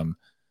making what I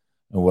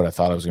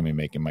thought I was going to be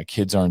making. My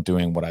kids aren't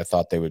doing what I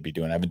thought they would be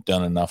doing. I haven't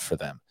done enough for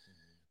them.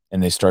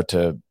 And they start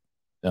to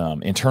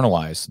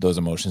internalize those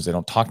emotions. They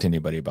don't talk to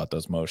anybody about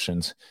those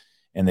emotions.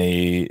 And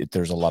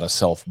there's a lot of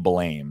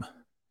self-blame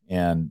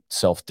and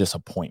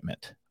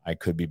self-disappointment. I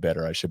could be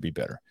better. I should be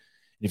better.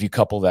 If you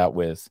couple that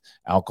with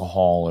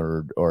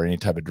alcohol or any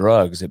type of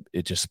drugs,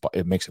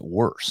 it makes it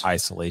worse.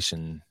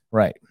 Isolation.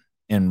 Right.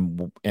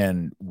 And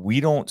we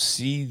don't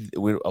see,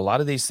 a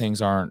lot of these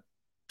things aren't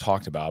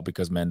talked about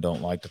because men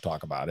don't like to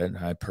talk about it.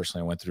 I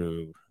personally went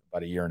through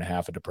about a year and a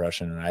half of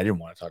depression, and I didn't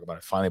want to talk about it.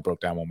 I finally broke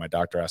down when my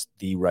doctor asked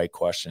the right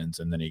questions,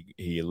 and then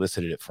he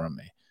elicited it from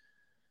me.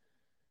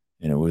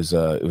 And it was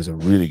a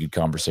really good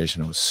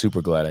conversation. I was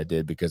super glad I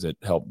did, because it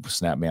helped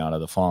snap me out of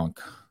the funk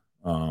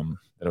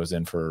that I was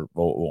in for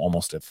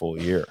almost a full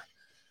year.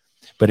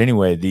 But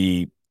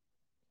anyway,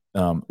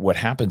 what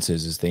happens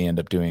is they end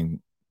up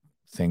doing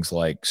things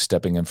like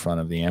stepping in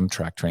front of the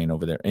Amtrak train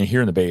over there. And here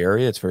in the Bay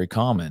Area, it's very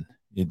common.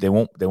 They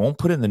won't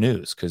put it in the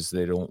news because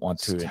they don't want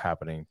to. It's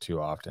happening too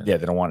often. Yeah,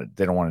 they don't want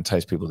to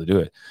entice people to do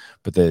it.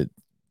 But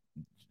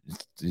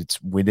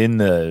it's within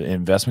the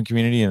investment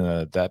community and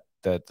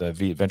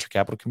the venture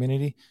capital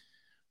community.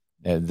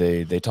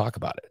 They talk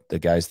about it. The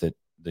guys that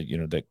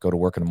go to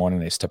work in the morning,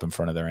 they step in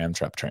front of their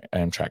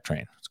Amtrak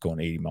train. It's going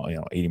 80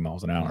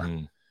 miles an hour.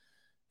 Mm-hmm.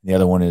 The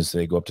other one is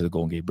they go up to the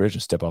Golden Gate Bridge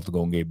and step off the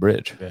Golden Gate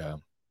Bridge. Yeah,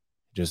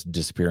 just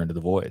disappear into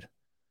the void.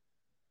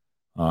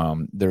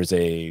 There's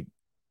a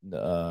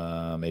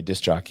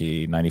disc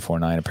jockey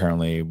 94.9,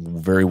 apparently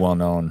very well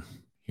known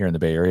here in the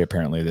Bay Area,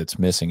 apparently, that's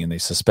missing, and they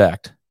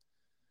suspect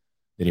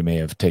that he may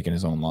have taken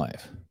his own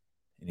life.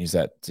 And he's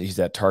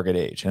that target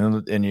age.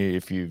 And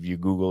if you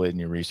Google it and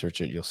you research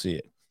it, you'll see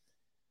it.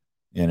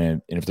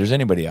 And if there's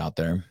anybody out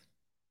there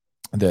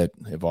that,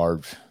 of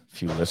our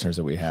few listeners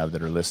that we have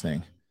that are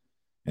listening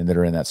and that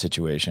are in that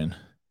situation,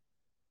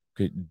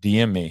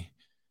 DM me,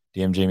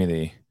 DM Jamie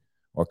Lee,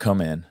 or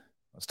come in,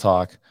 let's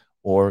talk,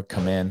 or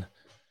come in,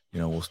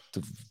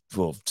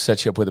 we'll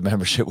set you up with a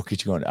membership. We'll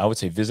get you going. I would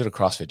say visit a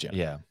CrossFit gym.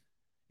 Yeah.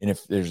 And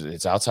if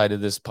it's outside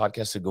of this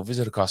podcast, so go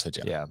visit a CrossFit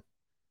gym. Yeah.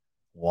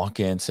 Walk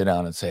in, sit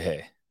down, and say,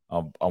 hey,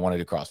 I want to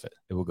do CrossFit.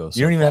 It will go so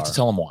You don't even far. have to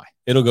tell them why.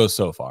 It'll go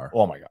so far.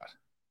 Oh my God.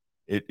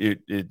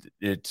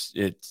 It's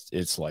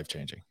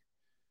life-changing.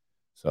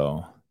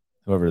 So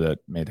whoever that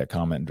made that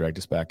comment and dragged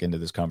us back into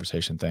this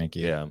conversation, thank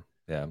you. Yeah.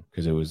 Yeah.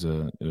 Because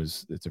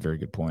it's a very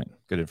good point.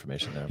 Good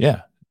information there.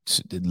 Yeah.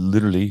 It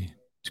literally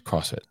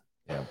CrossFit.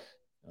 Yeah.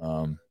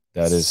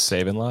 That is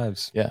saving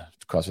lives. Yeah.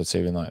 CrossFit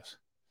saving lives.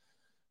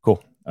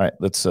 Cool. All right.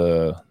 Let's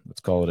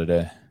call it a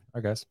day. All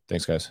right, guys.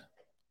 Thanks, guys.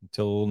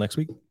 Until next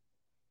week.